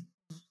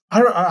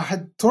 I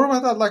had thought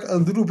about that like a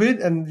little bit,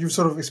 and you've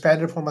sort of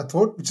expanded upon my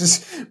thought, which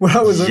is what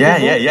I was looking for.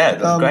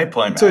 That's a great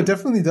point, man. So it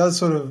definitely does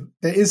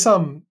there is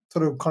some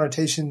sort of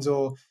connotations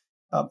or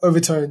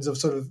overtones of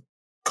sort of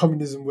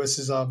communism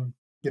versus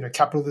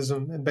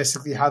capitalism, and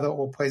basically how that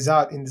all plays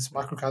out in this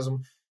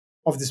microcosm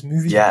of this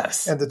movie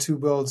and the two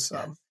worlds.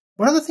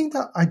 One other thing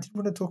that I did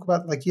want to talk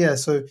about,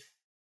 so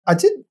I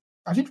did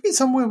read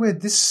somewhere where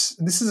this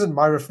isn't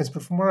my reference,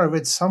 but from what I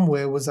read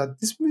somewhere was that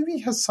this movie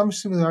has some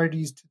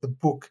similarities to the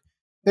book,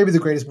 maybe the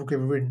greatest book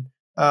ever written,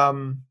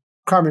 Crime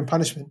and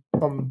Punishment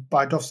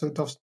by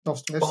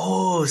Dostoevsky.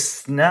 Oh,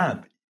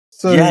 snap.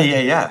 So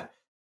yeah.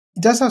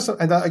 It does have some,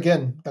 and that,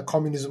 again, the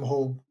communism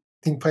whole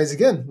thing plays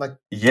again. Like,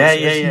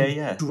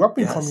 grew up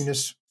in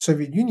communist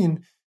Soviet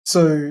Union,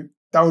 so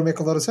that would make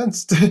a lot of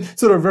sense to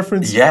sort of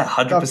reference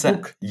 100%.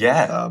 book.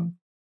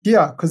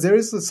 Because there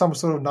is some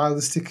sort of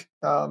nihilistic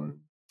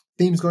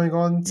themes going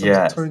on,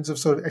 some tones of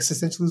sort of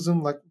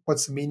existentialism, like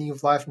what's the meaning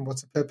of life and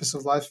what's the purpose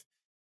of life?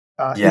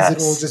 Is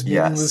it all just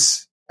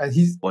meaningless? And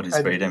what is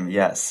freedom?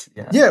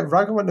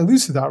 Raghavan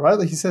alludes to that, right?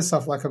 Like he says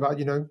stuff like about,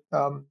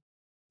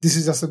 this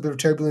is just a bit of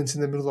turbulence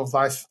in the middle of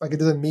life. Like it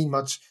doesn't mean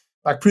much.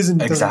 Like prison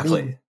doesn't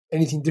mean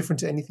anything different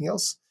to anything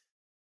else.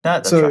 No,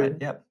 that's right.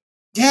 Yep.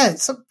 Yeah,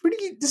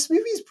 this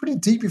movie is pretty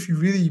deep if you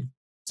really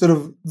sort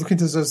of look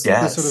into those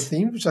sort of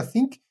themes, which I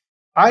think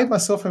I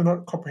myself have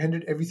not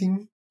comprehended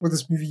everything what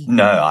this movie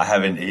I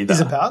haven't either.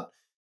 is about.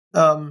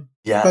 But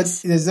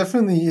there's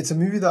definitely, it's a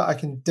movie that I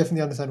can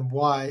definitely understand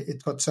why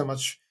it got so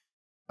much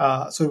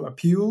sort of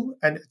appeal,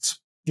 and it's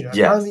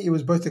apparently it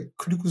was both a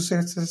critical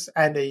success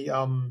and a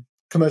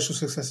commercial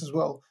success as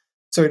well.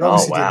 So it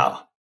obviously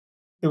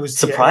it was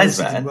surprised,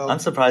 man. Well. I'm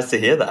surprised to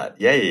hear that.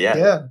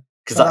 Yeah.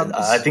 Because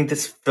I think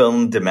this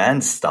film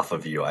demands stuff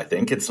of you. I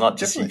think it's not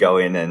just you go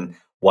in and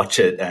watch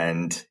it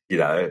and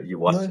you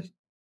watch it,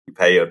 you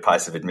pay your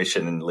price of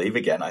admission and leave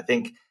again. I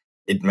think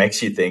it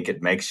makes you think,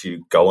 it makes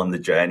you go on the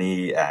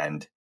journey,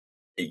 and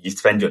you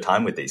spend your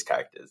time with these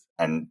characters,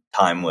 and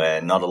time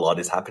where not a lot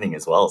is happening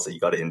as well. So you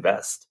got to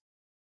invest.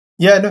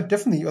 Yeah, no,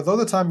 definitely. Although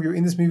the time you're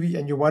in this movie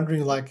and you're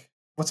wondering like,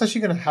 what's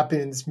actually going to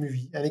happen in this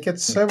movie? And it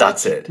gets so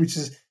much, which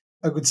is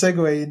a good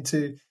segue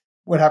into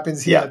what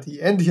happens here at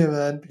the end here,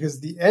 man,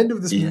 because the end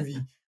of this movie,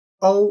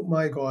 oh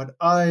my God,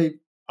 I'm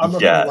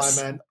not going to lie,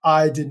 man,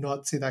 I did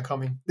not see that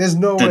coming. There's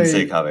no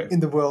way in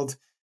the world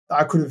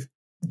that I could have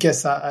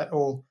guessed that at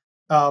all.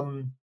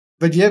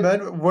 But yeah,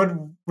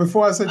 man,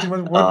 before I say too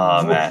much,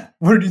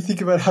 what did you think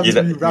about having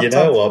to be wrapped up? You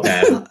know what,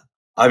 man?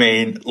 I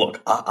mean,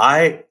 look,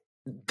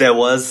 there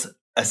was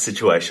a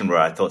situation where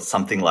I thought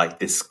something like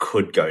this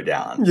could go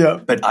down. Yeah.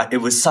 But it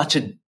was such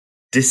a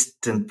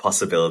distant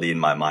possibility in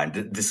my mind.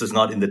 This was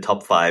not in the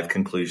top 5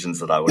 conclusions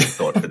that I would have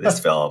thought for this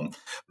film.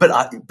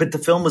 But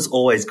the film was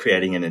always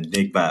creating an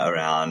enigma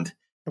around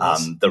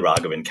the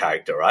Raghavan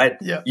character, right?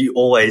 Yeah. You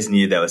always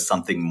knew there was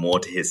something more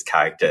to his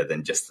character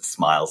than just the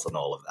smiles and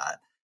all of that.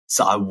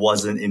 So I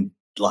wasn't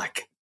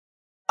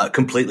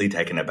completely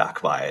taken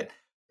aback by it.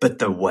 But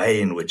the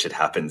way in which it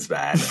happens,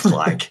 man,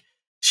 like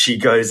she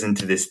goes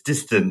into this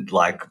distant,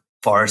 like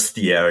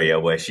foresty area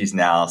where she's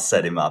now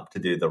set him up to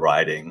do the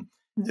writing.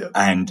 Yeah.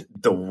 And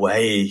the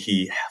way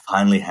he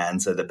finally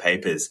hands her the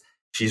papers,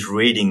 she's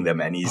reading them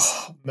and he's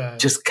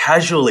just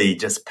casually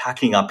just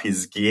packing up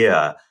his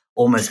gear,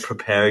 almost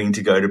preparing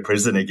to go to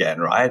prison again,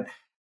 right?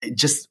 It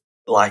just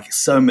like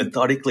so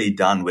methodically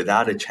done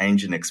without a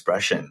change in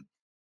expression.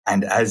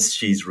 And as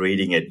she's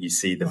reading it, you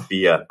see the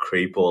fear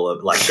creep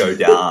go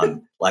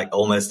down, like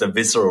almost a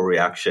visceral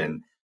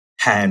reaction,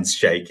 hands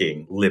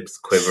shaking, lips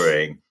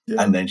quivering.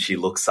 Yeah. And then she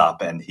looks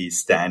up and he's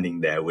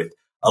standing there with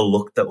a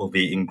look that will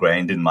be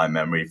ingrained in my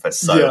memory for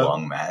so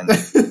long, man.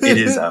 It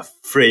is a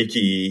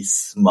freaky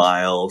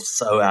smile,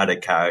 so out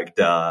of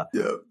character,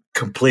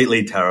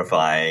 completely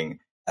terrifying.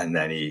 And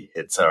then he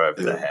hits her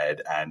over the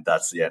head. And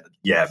that's,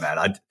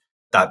 man,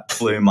 that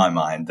blew my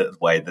mind, the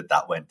way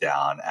that went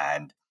down.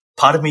 And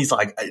part of me is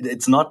like,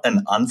 it's not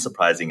an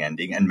unsurprising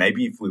ending. And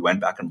maybe if we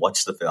went back and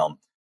watched the film,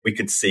 we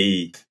could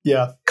see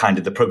kind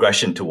of the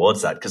progression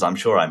towards that, because I'm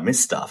sure I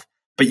missed stuff.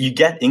 But you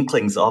get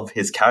inklings of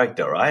his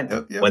character, right?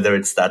 Yep. Whether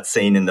it's that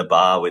scene in the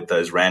bar with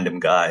those random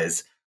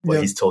guys where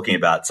he's talking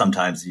about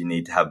sometimes you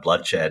need to have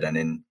bloodshed,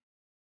 and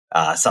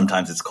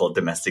sometimes it's called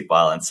domestic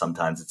violence,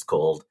 sometimes it's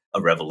called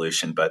a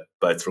revolution, but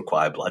both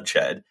require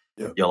bloodshed.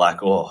 Yep. You're like,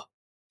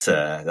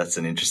 that's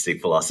an interesting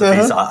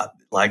philosophy. So,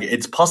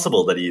 it's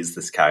possible that he is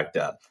this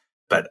character,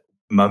 but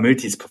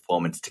Mammootty's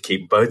performance to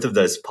keep both of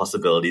those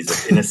possibilities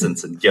of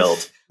innocence and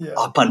guilt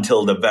up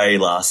until the very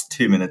last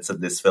 2 minutes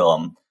of this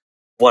film.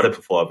 What a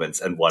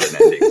performance and what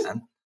an ending,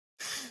 man.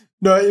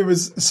 No, it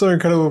was so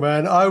incredible,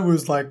 man. I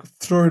was like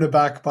thrown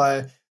aback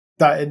by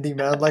that ending,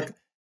 man. Like,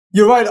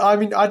 you're right. I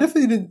mean, I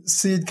definitely didn't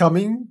see it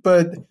coming,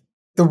 but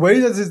the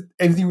way that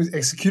everything was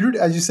executed,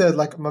 as you said,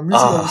 like Mammootty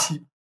obviously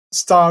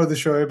star of the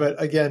show,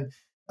 but again,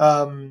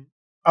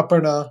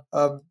 Aparna,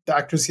 the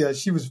actress,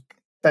 she was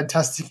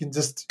fantastic and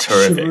just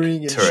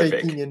shivering and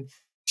shaking, and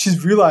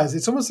she's realized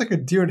it's almost like a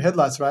deer in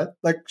headlights, right?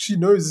 Like she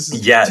knows this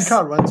is she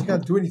can't run, she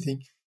can't do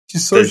anything.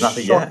 She's so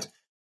shocked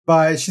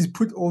by she's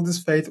put all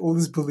this faith, all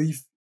this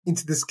belief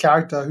into this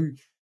character who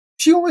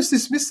she almost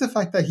dismissed the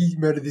fact that he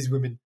murdered these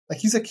women. Like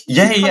he's like he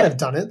can't have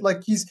done it.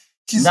 Like she's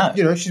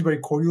very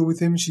cordial with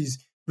him.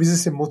 She's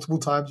visits him multiple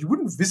times. You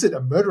wouldn't visit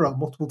a murderer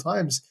multiple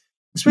times,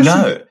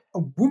 especially a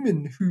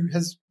woman who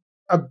has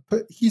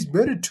he's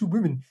murdered 2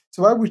 women.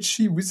 So why would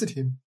she visit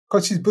him?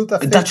 Because she's built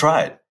that faith. That's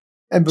right.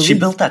 And she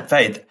built that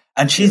faith,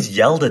 and she's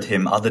yelled at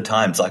him other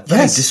times, like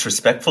very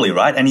disrespectfully,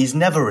 right? And he's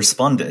never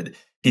responded.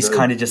 He's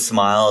kind of just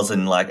smiles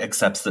and like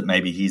accepts that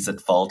maybe he's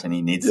at fault and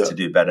he needs to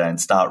do better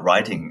and start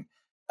writing.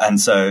 And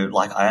so,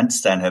 like, I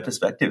understand her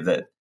perspective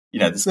that,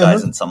 this guy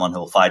isn't someone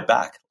who'll fight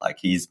back. Like,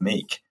 he's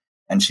meek,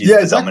 and she's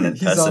the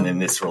dominant person in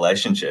this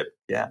relationship.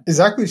 Yeah,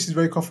 exactly. She's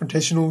very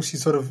confrontational. She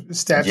sort of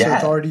stabs her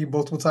authority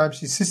multiple times.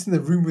 She sits in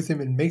the room with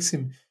him and makes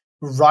him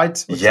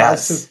write.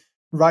 Tries to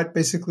write,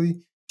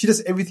 basically. She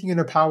does everything in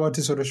her power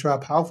to sort of show how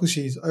powerful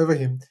she is over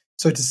him.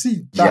 So to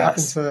see that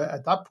happen to her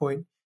at that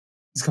point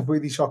is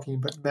completely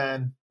shocking. But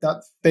man,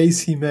 that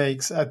face he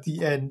makes at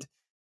the end,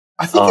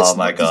 I think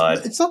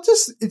it's not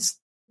just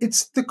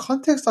it's the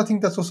context. I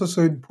think that's also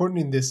so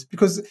important in this,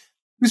 because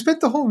we spent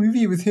the whole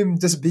movie with him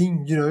just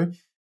being,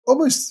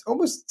 almost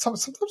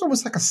sometimes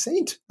almost like a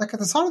saint. Like at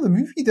the start of the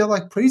movie, they're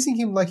like praising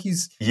him like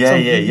he's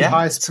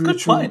high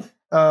spiritual,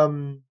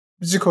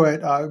 what do you call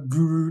it?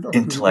 Guru,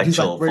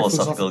 intellectual,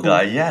 philosophical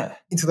guy. Yeah,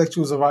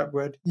 intellectual is the right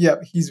word. Yeah,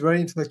 he's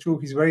very intellectual.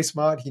 He's very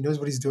smart. He knows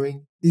what he's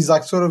doing. He's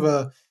like sort of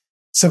a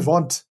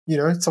savant,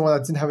 someone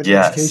that didn't have an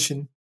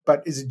education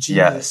but is a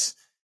genius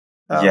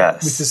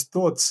with his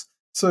thoughts.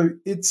 So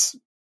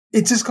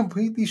it just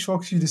completely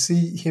shocks you to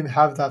see him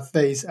have that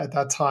face at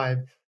that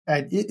time,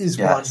 and it is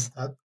one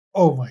that,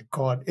 oh my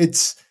god,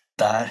 it's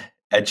that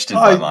etched in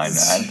my mind,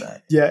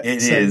 man.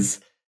 It is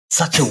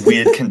such a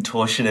weird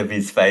contortion of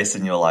his face,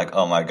 and you're like,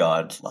 oh my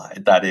god,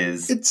 like that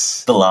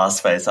is the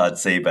last face I'd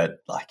see, but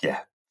like, man.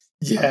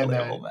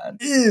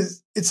 It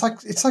is. It's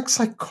like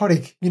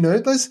psychotic,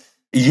 Those.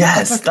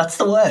 Yes, that's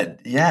the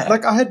word. Yeah.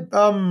 Like I had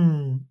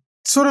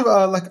sort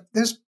of like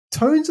there's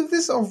tones of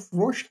this of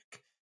Rorschach.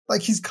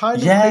 Like he's kind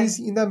of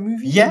crazy in that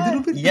movie. Yeah. A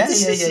little bit.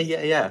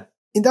 Yeah.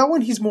 In that one,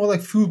 he's more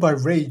like fueled by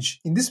rage.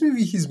 In this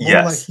movie, he's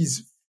more like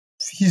he's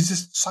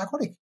just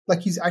psychotic.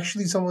 Like he's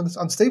actually someone that's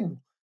unstable.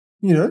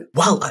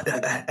 Well,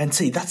 and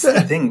see, that's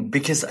the thing,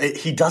 because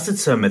he does it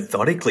so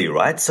methodically,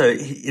 right? So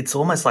it's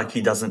almost like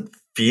he doesn't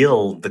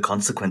feel the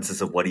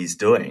consequences of what he's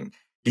doing.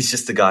 He's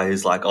just a guy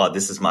who's like, oh,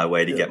 this is my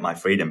way to get my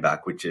freedom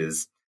back, which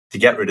is to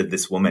get rid of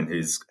this woman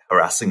who's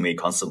harassing me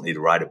constantly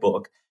to write a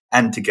book,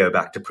 and to go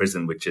back to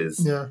prison, which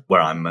is where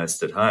I'm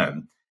most at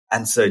home.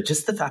 And so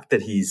just the fact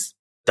that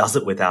does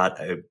it without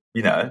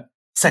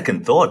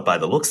second thought by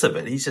the looks of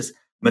it. He's just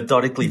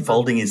methodically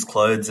folding his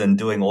clothes and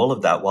doing all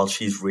of that while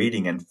she's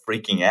reading and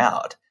freaking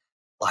out.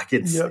 Like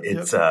it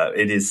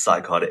is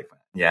psychotic.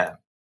 Yeah.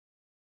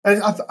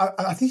 And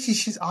I think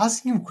she's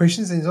asking him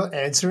questions and he's not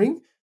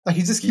answering. Like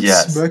he just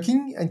keeps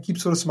smirking and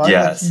keeps sort of smiling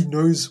like he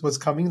knows what's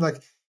coming.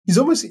 Like he's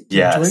almost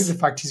enjoying the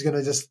fact he's going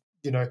to just,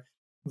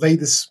 lay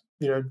this,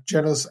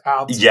 journalist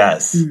out.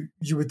 Yes. Who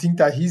you would think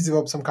that he's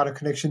developed some kind of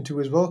connection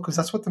to as well, because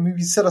that's what the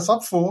movie set us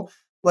up for.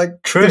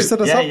 Like they've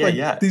set us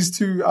up these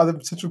two are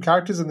the central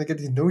characters and they get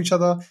to know each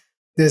other.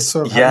 There's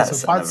sort of having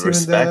some fights here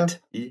and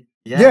there.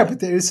 Yeah,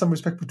 but there is some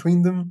respect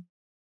between them,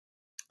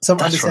 some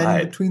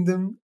understanding between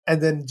them,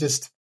 and then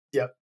just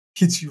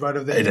hits you right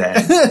over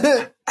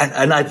there.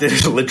 And I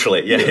did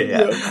literally,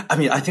 I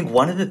mean, I think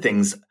one of the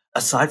things,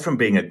 aside from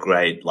being a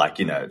great,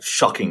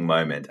 shocking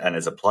moment and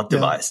as a plot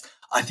device,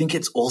 I think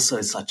it's also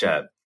such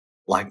a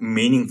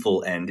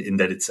meaningful end in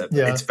that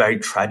it's very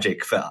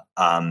tragic for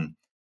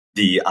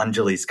the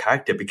Anjali's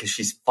character, because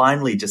she's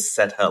finally just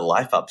set her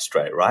life up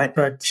straight, right?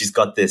 Correct. She's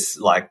got this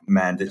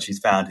man that she's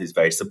found who's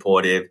very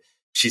supportive.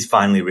 She's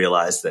finally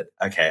realized that,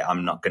 okay,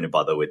 I'm not going to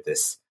bother with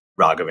this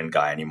Raghavan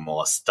guy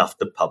anymore. Stuff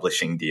the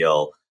publishing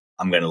deal.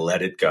 I'm going to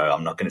let it go.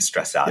 I'm not going to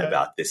stress out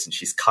about this. And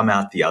she's come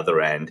out the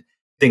other end.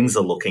 Things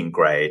are looking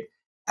great.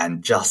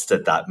 And just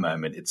at that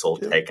moment, it's all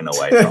taken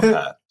away from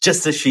her.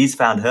 Just as she's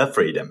found her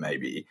freedom,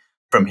 maybe,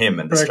 from him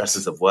and the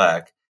stresses of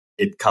work,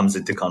 it comes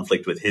into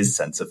conflict with his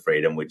sense of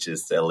freedom, which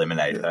is to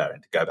eliminate her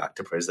and to go back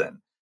to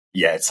prison.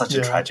 Yeah, it's such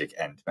a tragic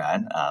end,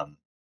 man.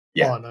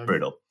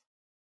 Brutal.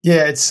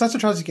 Yeah, it's such a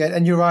tragic end.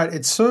 And you're right.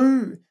 It's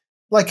so,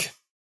 I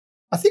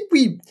think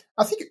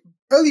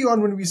early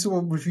on when we used to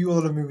review a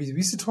lot of movies, we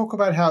used to talk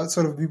about how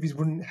sort of movies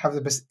wouldn't have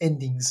the best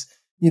endings.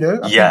 I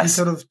think we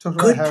sort of talked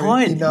Good about how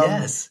point. in,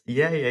 yes.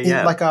 Yeah. In the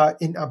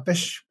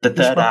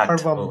third act,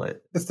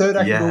 the third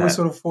act would always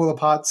sort of fall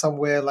apart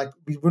somewhere. Like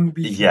we wouldn't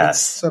be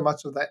so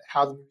much of that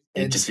how the movie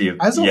ends.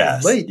 As of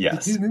late,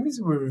 these movies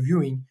that we're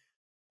reviewing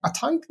are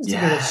tying things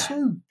together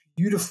so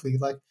beautifully.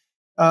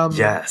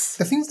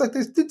 The things they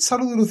did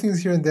subtle little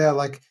things here and there.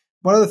 Like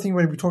one other thing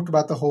when we talked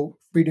about the whole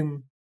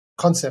freedom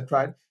concept,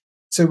 right?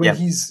 So when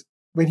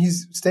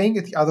he's staying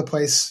at the other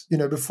place,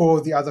 before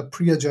the other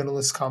Priya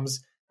journalist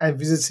comes and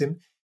visits him,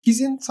 he's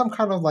in some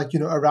kind of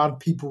around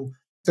people.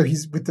 So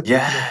he's with the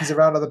he's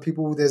around other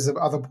people. There's the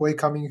other boy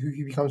coming who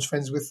he becomes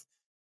friends with.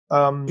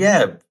 But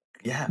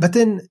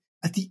then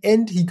at the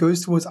end, he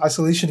goes towards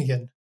isolation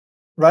again,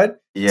 right?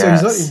 Yes. So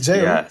he's not in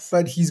jail,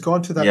 but he's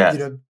gone to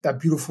that that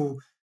beautiful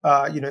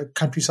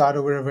countryside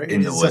or wherever it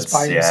is, just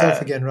by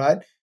himself again, right?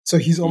 So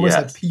he's almost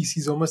at peace.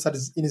 He's almost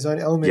in his own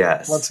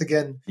element once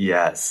again.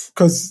 Yes,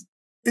 because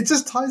it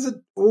just ties it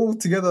all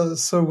together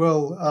so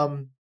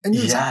well. And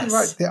you're exactly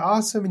right. There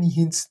are so many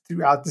hints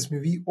throughout this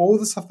movie. All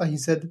the stuff that he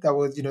said that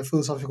were,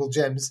 philosophical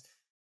gems,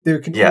 they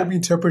can all be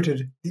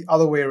interpreted the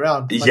other way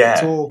around.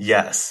 It's all,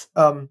 there's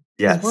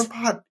one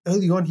part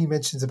early on he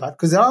mentions about,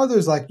 because there are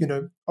those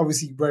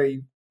obviously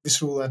very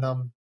visceral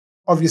and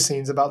obvious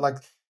scenes about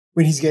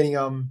when he's getting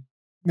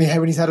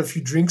when he's had a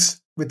few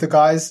drinks with the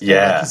guys.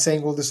 He's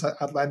saying all this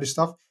outlandish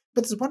stuff.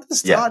 But there's one at the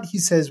start he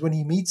says when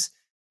he meets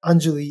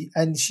Anjali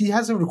and she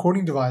has a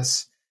recording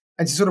device.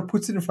 And she sort of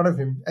puts it in front of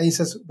him, and he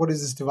says, "What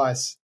is this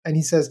device?" And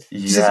he says,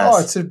 "She says, oh,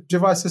 it's a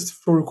device just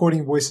for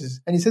recording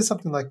voices." And he says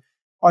something like,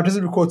 "Oh, it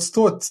doesn't record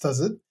thoughts, does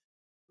it?"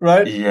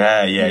 Right?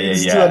 Yeah.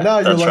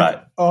 Now That's you're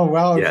right. "Oh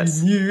wow,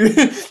 if you knew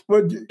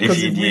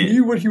because if we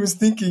knew what he was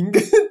thinking,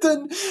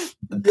 then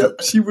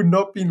she would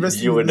not be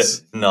investing." You would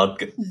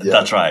not.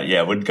 That's right.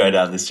 Yeah, wouldn't go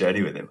down this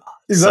journey with him.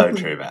 Exactly.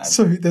 So true, man.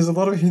 So there's a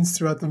lot of hints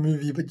throughout the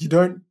movie, but you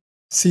don't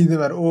see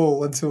them at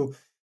all until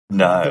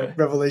the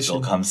revelation. It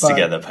all comes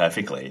together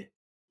perfectly.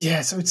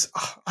 Yeah, so it's,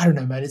 I don't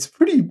know, man. It's a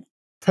pretty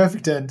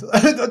perfect end. I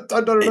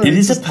don't know. It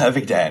is a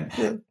perfect end.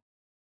 Yeah.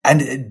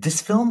 And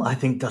this film, I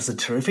think, does a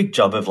terrific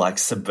job of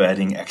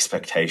subverting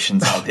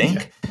expectations, I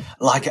think.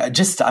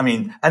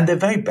 And they're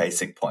very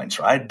basic points,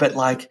 right? But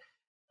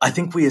I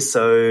think we are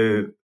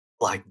so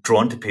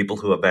drawn to people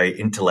who are very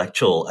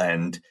intellectual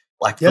and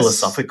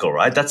philosophical,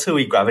 right? That's who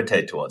we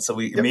gravitate towards. So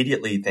we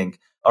immediately think,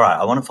 all right,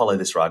 I want to follow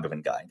this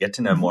Raghavan guy and get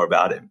to know more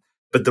about him.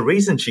 But the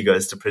reason she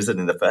goes to prison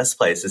in the first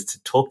place is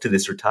to talk to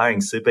this retiring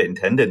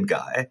superintendent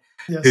guy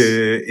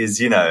who is,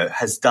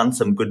 has done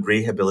some good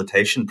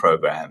rehabilitation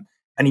program.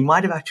 And he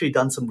might have actually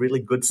done some really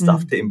good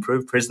stuff to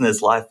improve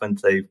prisoners' life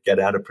once they get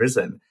out of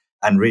prison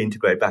and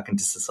reintegrate back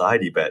into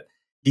society. But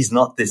he's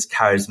not this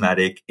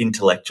charismatic,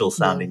 intellectual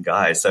sounding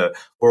guy. So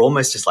we're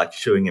almost just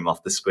shooing him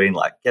off the screen,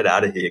 get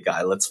out of here,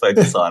 guy. Let's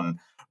focus on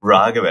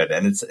Raghavan.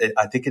 And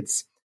I think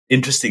it's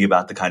interesting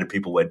about the kind of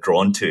people we're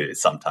drawn to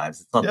sometimes.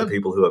 It's not the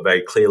people who are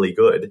very clearly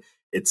good.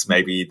 It's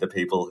maybe the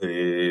people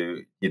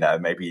who,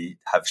 maybe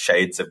have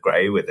shades of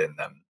grey within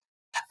them.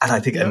 And I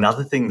think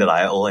another thing that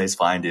I always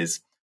find is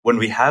when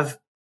we have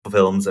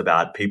films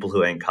about people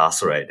who are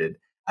incarcerated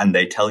and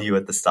they tell you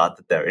at the start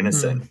that they're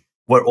innocent,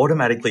 we're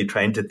automatically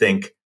trained to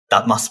think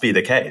that must be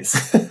the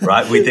case,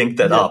 right? We think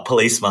that,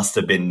 police must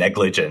have been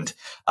negligent.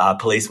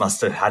 Police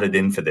must have had it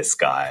in for this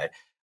guy.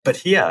 But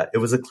here, it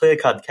was a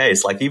clear-cut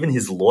case. Like, even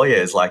his lawyer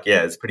is like,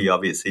 yeah, it's pretty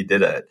obvious he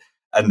did it.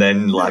 And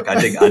then, like, I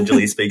think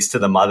Anjali speaks to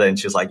the mother and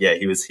she's like, yeah,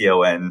 he was here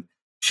when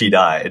she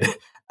died.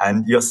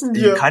 And you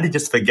kind of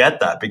just forget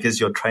that because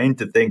you're trained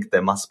to think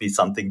there must be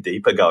something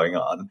deeper going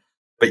on.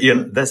 But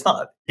there's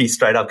not. He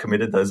straight up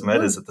committed those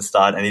murders at the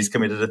start, and he's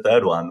committed a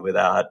third one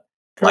without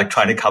like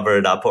trying to cover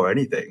it up or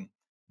anything.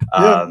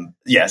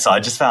 So I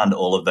just found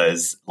all of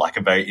those like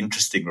a very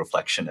interesting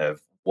reflection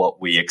of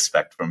what we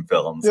expect from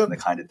films and the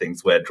kind of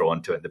things we're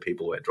drawn to and the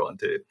people we're drawn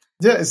to.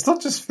 Yeah, it's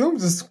not just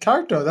films, it's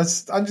character.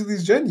 That's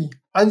Anjali's journey.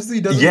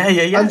 Anjali doesn't.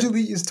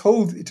 Anjali is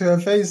told to her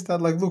face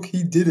that, like, look,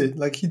 he did it.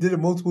 Like, he did it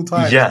multiple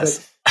times.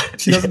 Yes. But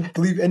she doesn't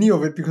believe any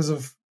of it because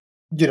of,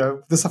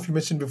 the stuff you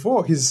mentioned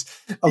before, his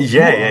and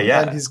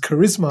his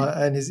charisma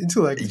and his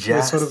intellect.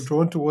 Yes. We're sort of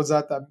drawn towards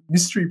that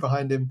mystery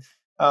behind him.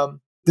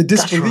 The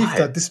disbelief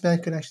that this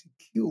man could actually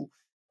kill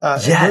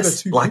and murder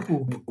two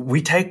people.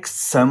 We take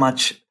so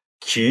much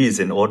cues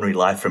in ordinary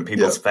life from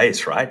people's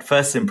face, right?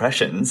 First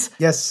impressions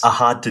are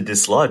hard to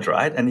dislodge,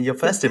 right? And your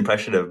first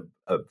impression of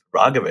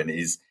Raghavan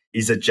is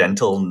he's a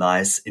gentle,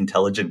 nice,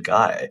 intelligent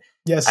guy.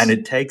 Yes. And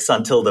it takes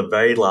until the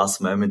very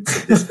last moments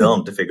of this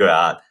film to figure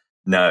out,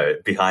 no,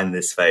 behind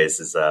this face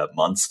is a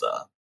monster.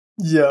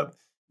 Yeah.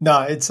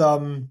 No, it's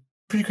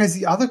pretty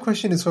crazy. The other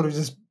question is sort of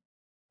just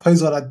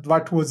posed on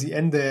right towards the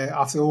end there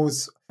after all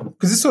was,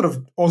 because it's sort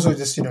of also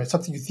just,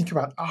 something you think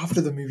about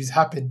after the movies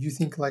happened. You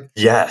think like,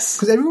 yes,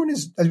 because everyone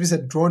is, as we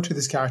said, drawn to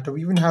this character.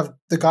 We even have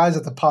the guys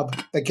at the pub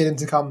that get him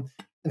to come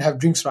and have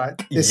drinks, right?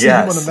 They see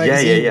him on a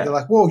magazine. They're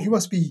like, whoa, you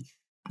must be,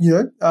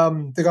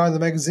 the guy in the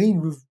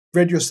magazine. We've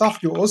read your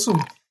stuff. You're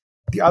awesome.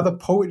 The other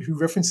poet who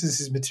references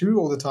his material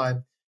all the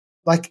time.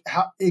 Like,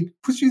 how it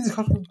puts you in this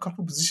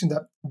comfortable position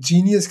that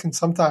genius can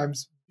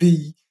sometimes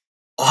be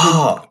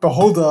the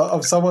beholder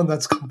of someone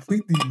that's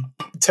completely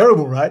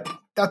terrible, right?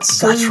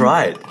 That's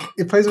right.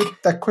 It plays with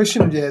that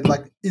question in your head,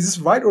 like, is this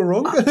right or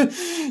wrong?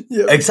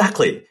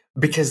 Exactly.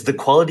 Because the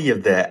quality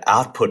of their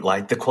output,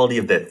 like the quality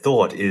of their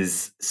thought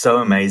is so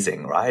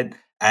amazing, right?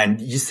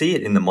 And you see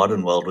it in the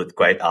modern world with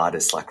great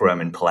artists like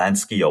Roman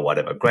Polanski or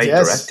whatever, great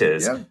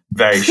directors,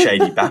 very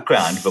shady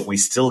background, but we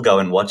still go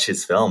and watch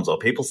his films, or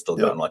people still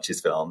go and watch his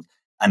films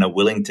and are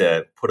willing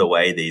to put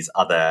away these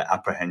other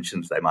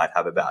apprehensions they might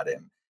have about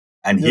him.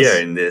 And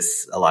here in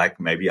this, like,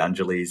 maybe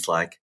Anjali's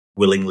like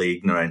willingly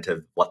ignorant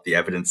of what the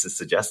evidence is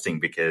suggesting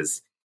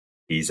because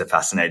he's a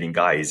fascinating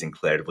guy. He's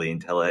incredibly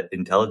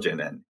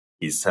intelligent and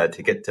he's her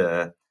ticket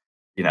to,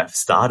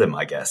 stardom,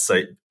 I guess.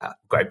 So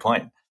great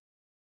point.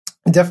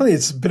 Definitely.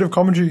 It's a bit of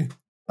commentary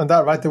on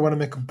that, right? They want to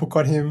make a book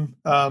on him,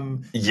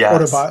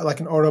 like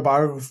an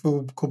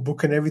autobiographical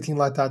book and everything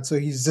like that. So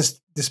he's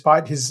just,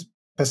 despite his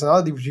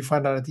personality, which you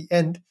find out at the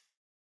end,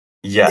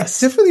 it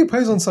definitely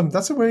plays on some,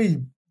 that's a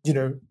very,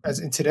 as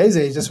in today's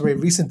age, that's a very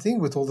recent thing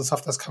with all the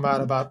stuff that's come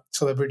out about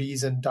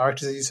celebrities and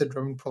directors, as you said,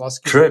 Roman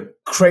Polanski. True.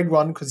 Great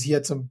one, because he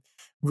had some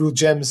real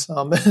gems.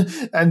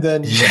 And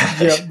then,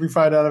 we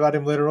find out about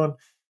him later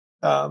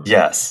on.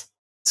 Yes.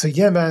 So,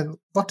 yeah, man,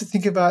 a lot to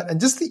think about. And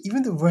just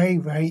even the very,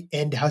 very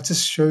end, how it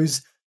just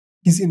shows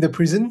he's in the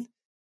prison.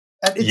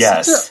 And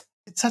it's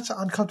such an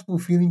uncomfortable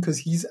feeling because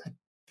he's at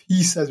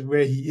peace as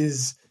where he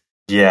is.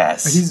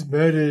 Yes. But he's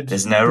murdered.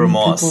 There's no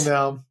remorse. People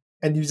now.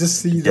 And you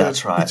just see the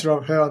picture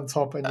of her on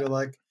top and you're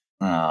like,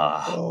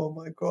 oh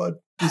my God.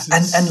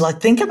 And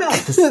like, think about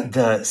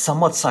the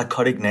somewhat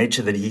psychotic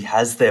nature that he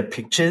has their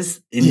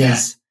pictures in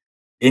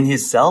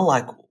his cell,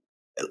 like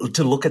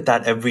to look at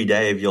that every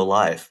day of your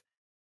life.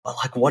 But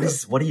like, what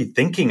are you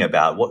thinking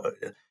about?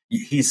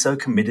 He's so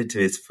committed to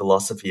his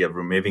philosophy of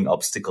removing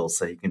obstacles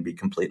so he can be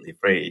completely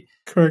free.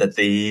 Correct. That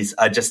these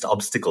are just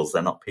obstacles.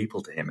 They're not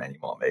people to him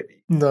anymore,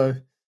 maybe. No.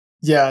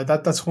 Yeah,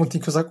 that's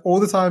haunting because like all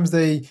the times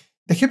they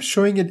kept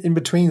showing it in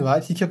between,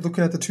 right? He kept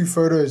looking at the two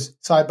photos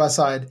side by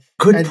side.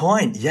 Good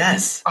point.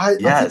 Yes. I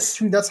think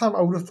during that time,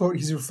 I would have thought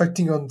he's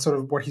reflecting on sort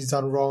of what he's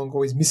done wrong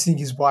or he's missing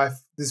his wife,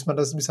 this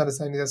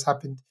misunderstanding that's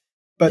happened.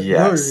 But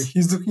no,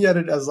 he's looking at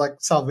it as like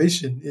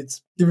salvation.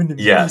 It's given him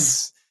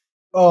peace.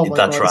 Oh my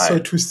God, it's so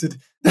twisted.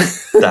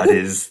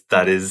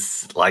 that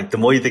is like, the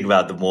more you think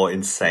about it, the more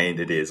insane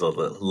it is, or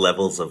the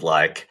levels of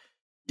like,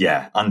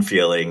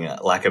 unfeeling,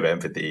 lack of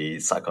empathy,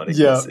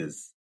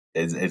 psychoticness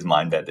is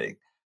mind-bending.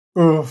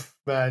 Oh,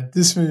 man,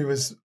 this movie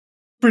was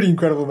pretty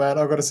incredible, man,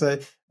 I've got to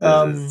say.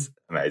 It's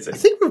amazing. I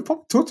think we've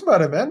talked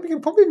about it, man. We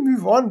can probably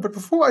move on. But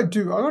before I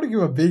do, I've got to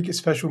give a big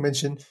special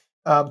mention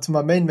to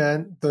my main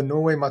man, the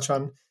Norway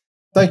Machan.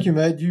 Thank you,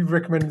 mate. You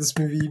recommended this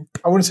movie.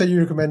 I wouldn't say you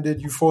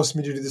recommended. You forced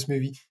me to do this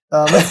movie.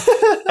 But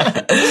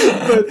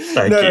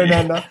Thank you.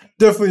 No,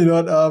 definitely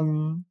not.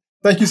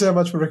 Thank you so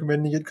much for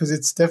recommending it because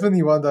it's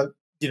definitely one that,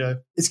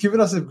 it's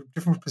given us a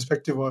different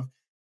perspective of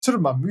sort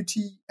of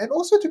Mammootty. And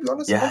also, to be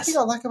honest, one thing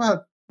I like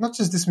about not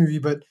just this movie,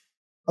 but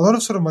a lot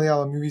of sort of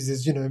Malayalam movies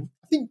is, I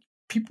think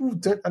people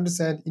don't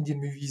understand Indian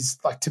movies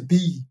like to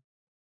be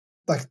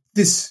like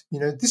this.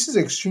 This is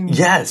an extremely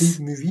deep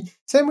movie.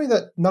 Same way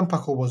that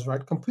Nanpakul was,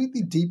 right?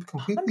 Completely deep,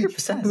 completely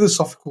 100%.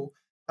 philosophical.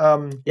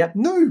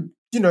 No,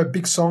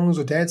 big songs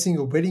or dancing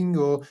or wedding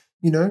or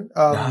No.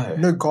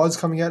 No gods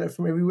coming at it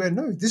from everywhere.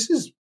 No, this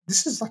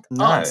is like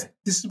No. art.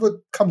 This is what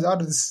comes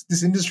out of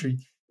this industry.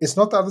 It's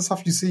not the other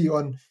stuff you see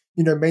on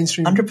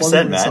mainstream 100%,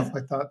 Bollywood and man. stuff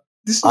like that.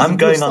 This is I'm real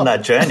going stuff. on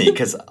that journey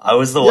because I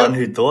was the one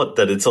who thought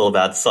that it's all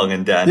about song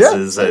and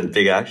dances and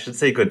big action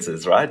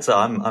sequences, right? So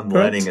I'm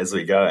learning as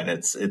we go, and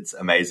it's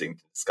amazing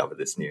to discover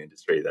this new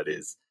industry that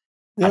is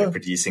kind of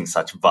producing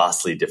such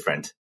vastly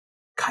different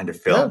kind of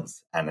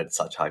films and at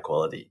such high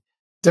quality.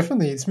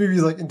 Definitely, this movie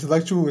is like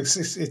intellectual.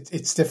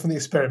 It's definitely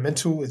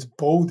experimental. It's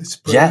bold. It's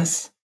brilliant.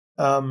 Yes.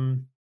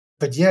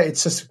 But yeah,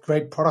 it's just a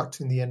great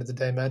product in the end of the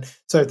day, man.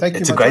 So thank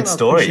you. It's a great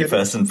story,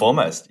 first and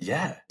foremost.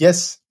 Yeah.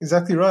 Yes,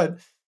 exactly right.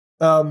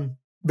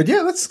 But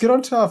yeah, let's get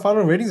on to our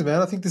final ratings,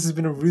 man. I think this has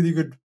been a really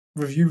good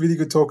review, really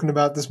good talking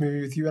about this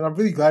movie with you, and I'm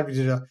really glad we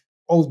did an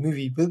old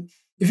movie. But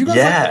if you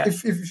guys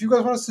if you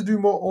guys want us to do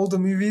more older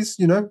movies,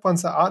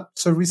 ones that aren't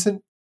so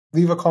recent,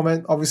 leave a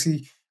comment.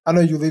 Obviously, I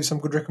know you leave some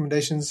good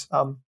recommendations.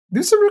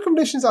 Leave some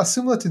recommendations that are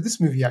similar to this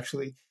movie,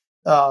 actually.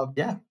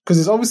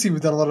 Because obviously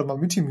we've done a lot of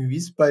Mammootty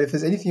movies, but if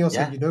there's anything else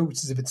that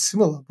which is a bit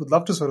similar, would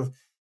love to sort of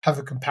have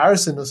a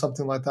comparison or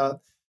something like that.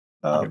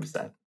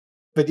 100%.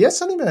 But yeah,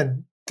 Sonny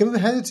man, gonna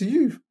hand it to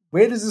you.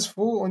 Where does this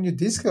fall on your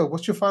D scale?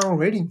 What's your final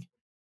rating?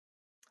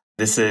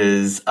 This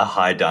is a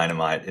high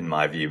dynamite in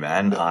my view,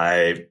 man.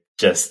 I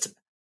just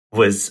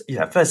was,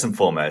 first and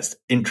foremost,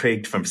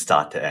 intrigued from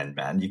start to end,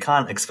 man. You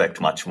can't expect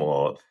much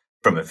more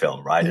from a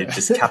film, right? It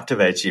just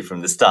captivates you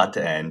from the start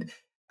to end,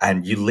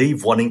 and you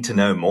leave wanting to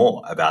know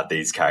more about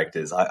these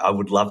characters. I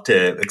would love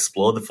to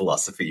explore the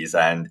philosophies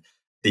and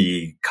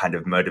the kind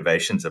of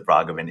motivations of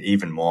Raghavan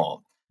even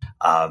more.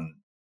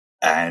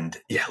 And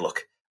yeah,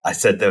 look, I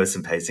said there were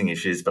some pacing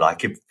issues, but I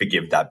could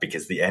forgive that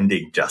because the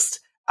ending just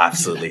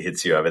absolutely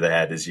hits you over the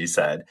head, as you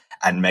said,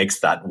 and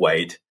makes that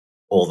wait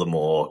all the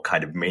more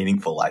kind of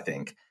meaningful, I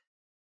think.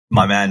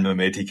 My man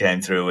Mammootty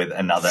came through with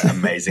another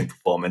amazing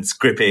performance,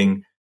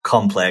 gripping,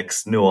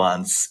 complex,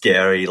 nuanced,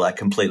 scary, like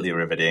completely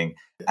riveting.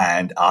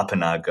 And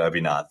Aparna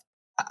Gopinath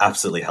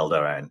absolutely held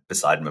her own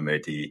beside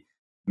Mammootty.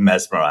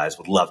 Mesmerized,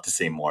 would love to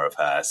see more of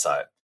her.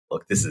 So,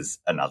 look, this is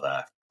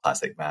another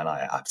classic, man.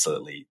 I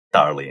absolutely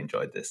thoroughly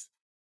enjoyed this.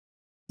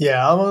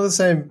 Yeah, I'm on the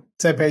same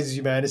page as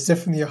you, man. It's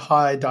definitely a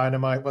high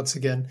dynamite once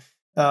again.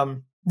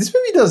 This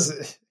movie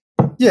does,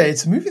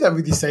 it's a movie that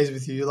really stays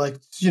with you.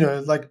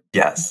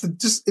 Yes,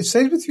 just it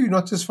stays with you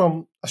not just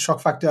from a shock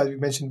factor as we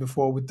mentioned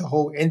before with the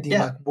whole ending.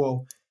 Like,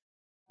 whoa,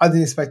 I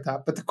didn't expect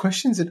that. But the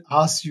questions it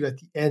asks you at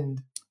the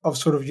end of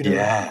sort of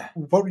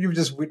what you've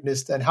just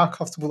witnessed and how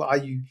comfortable are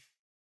you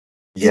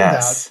in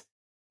that?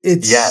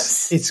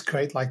 It's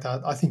great like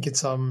that. I think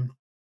it's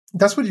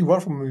that's what you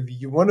want from a movie.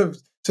 You want to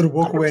sort of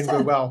walk 100%. Away and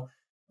go, wow.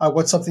 I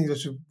watched something that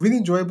was really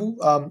enjoyable.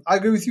 I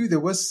agree with you.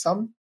 There was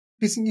some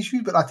pacing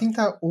issues, but I think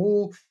that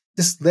all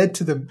just led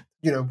to the,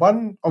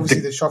 one, obviously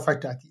the shock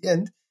factor at the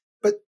end,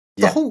 but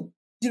the whole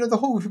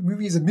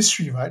movie is a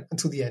mystery, right?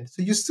 Until the end.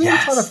 So you're still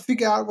trying to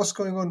figure out what's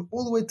going on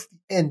all the way to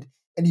the end,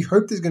 and you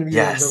hope there's going to be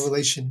a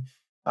revelation.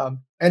 And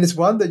it's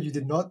one that you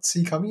did not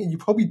see coming, and you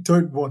probably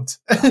don't want.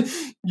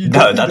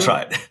 No, that's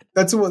right.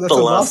 That's the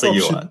last thing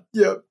you want.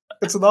 Yeah,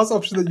 it's the last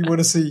option that you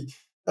want to see.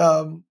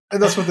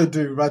 And that's what they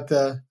do right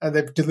there. And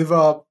they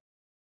deliver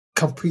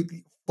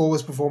completely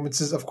flawless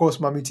performances. Of course,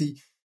 Mammootty.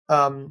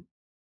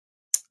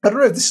 I don't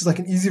know if this is like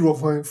an easy role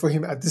for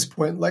him at this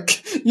point.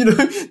 Like,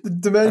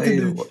 the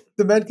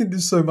man can do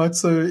so much.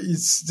 So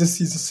he's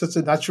just such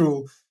a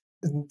natural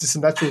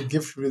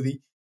gift,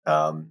 really.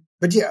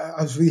 But yeah,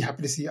 I was really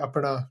happy to see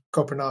Aparna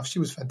Gopinath. She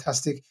was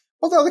fantastic.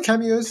 All the other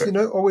cameos,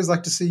 always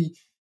like to see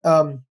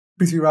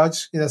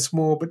Prithviraj in a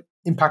small but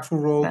impactful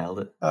role. Nailed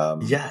it.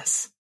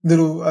 Yes.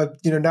 Little,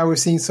 now we're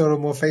seeing sort of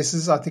more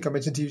faces. I think I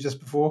mentioned to you just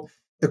before.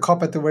 The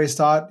cop at the very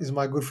start is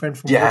my good friend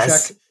from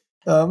Bojack.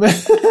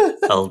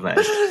 Old man.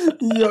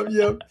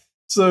 Yep.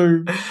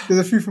 So there's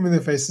a few familiar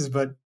faces,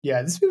 but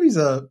yeah, this movie is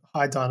a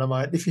high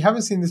dynamite. If you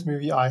haven't seen this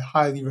movie, I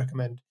highly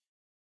recommend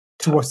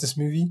to watch this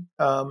movie.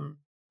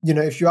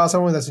 If you are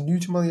someone that's new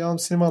to Malayalam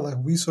cinema, like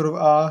we sort of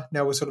are,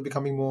 now we're sort of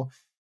becoming more,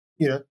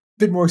 a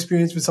bit more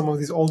experienced with some of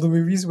these older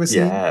movies we're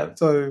seeing. Yeah.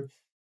 So,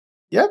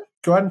 yeah,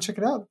 go out and check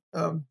it out.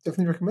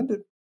 Definitely recommend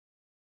it.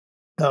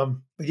 But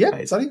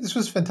yeah, Sonny, this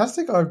was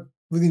fantastic. I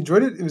really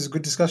enjoyed it. It was a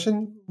good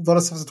discussion. A lot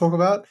of stuff to talk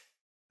about.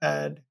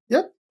 And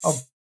yeah,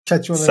 I'll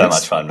catch you on the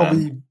next. So much fun,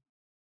 man.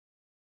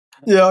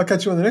 Yeah, I'll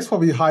catch you on the next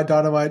probably high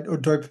dynamite or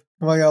dope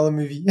Malayalam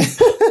movie.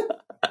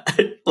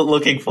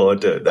 Looking forward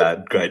to it,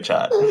 man. Great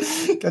chat.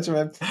 Catch you,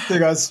 man. See you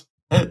guys.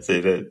 See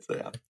you, dude. See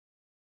ya.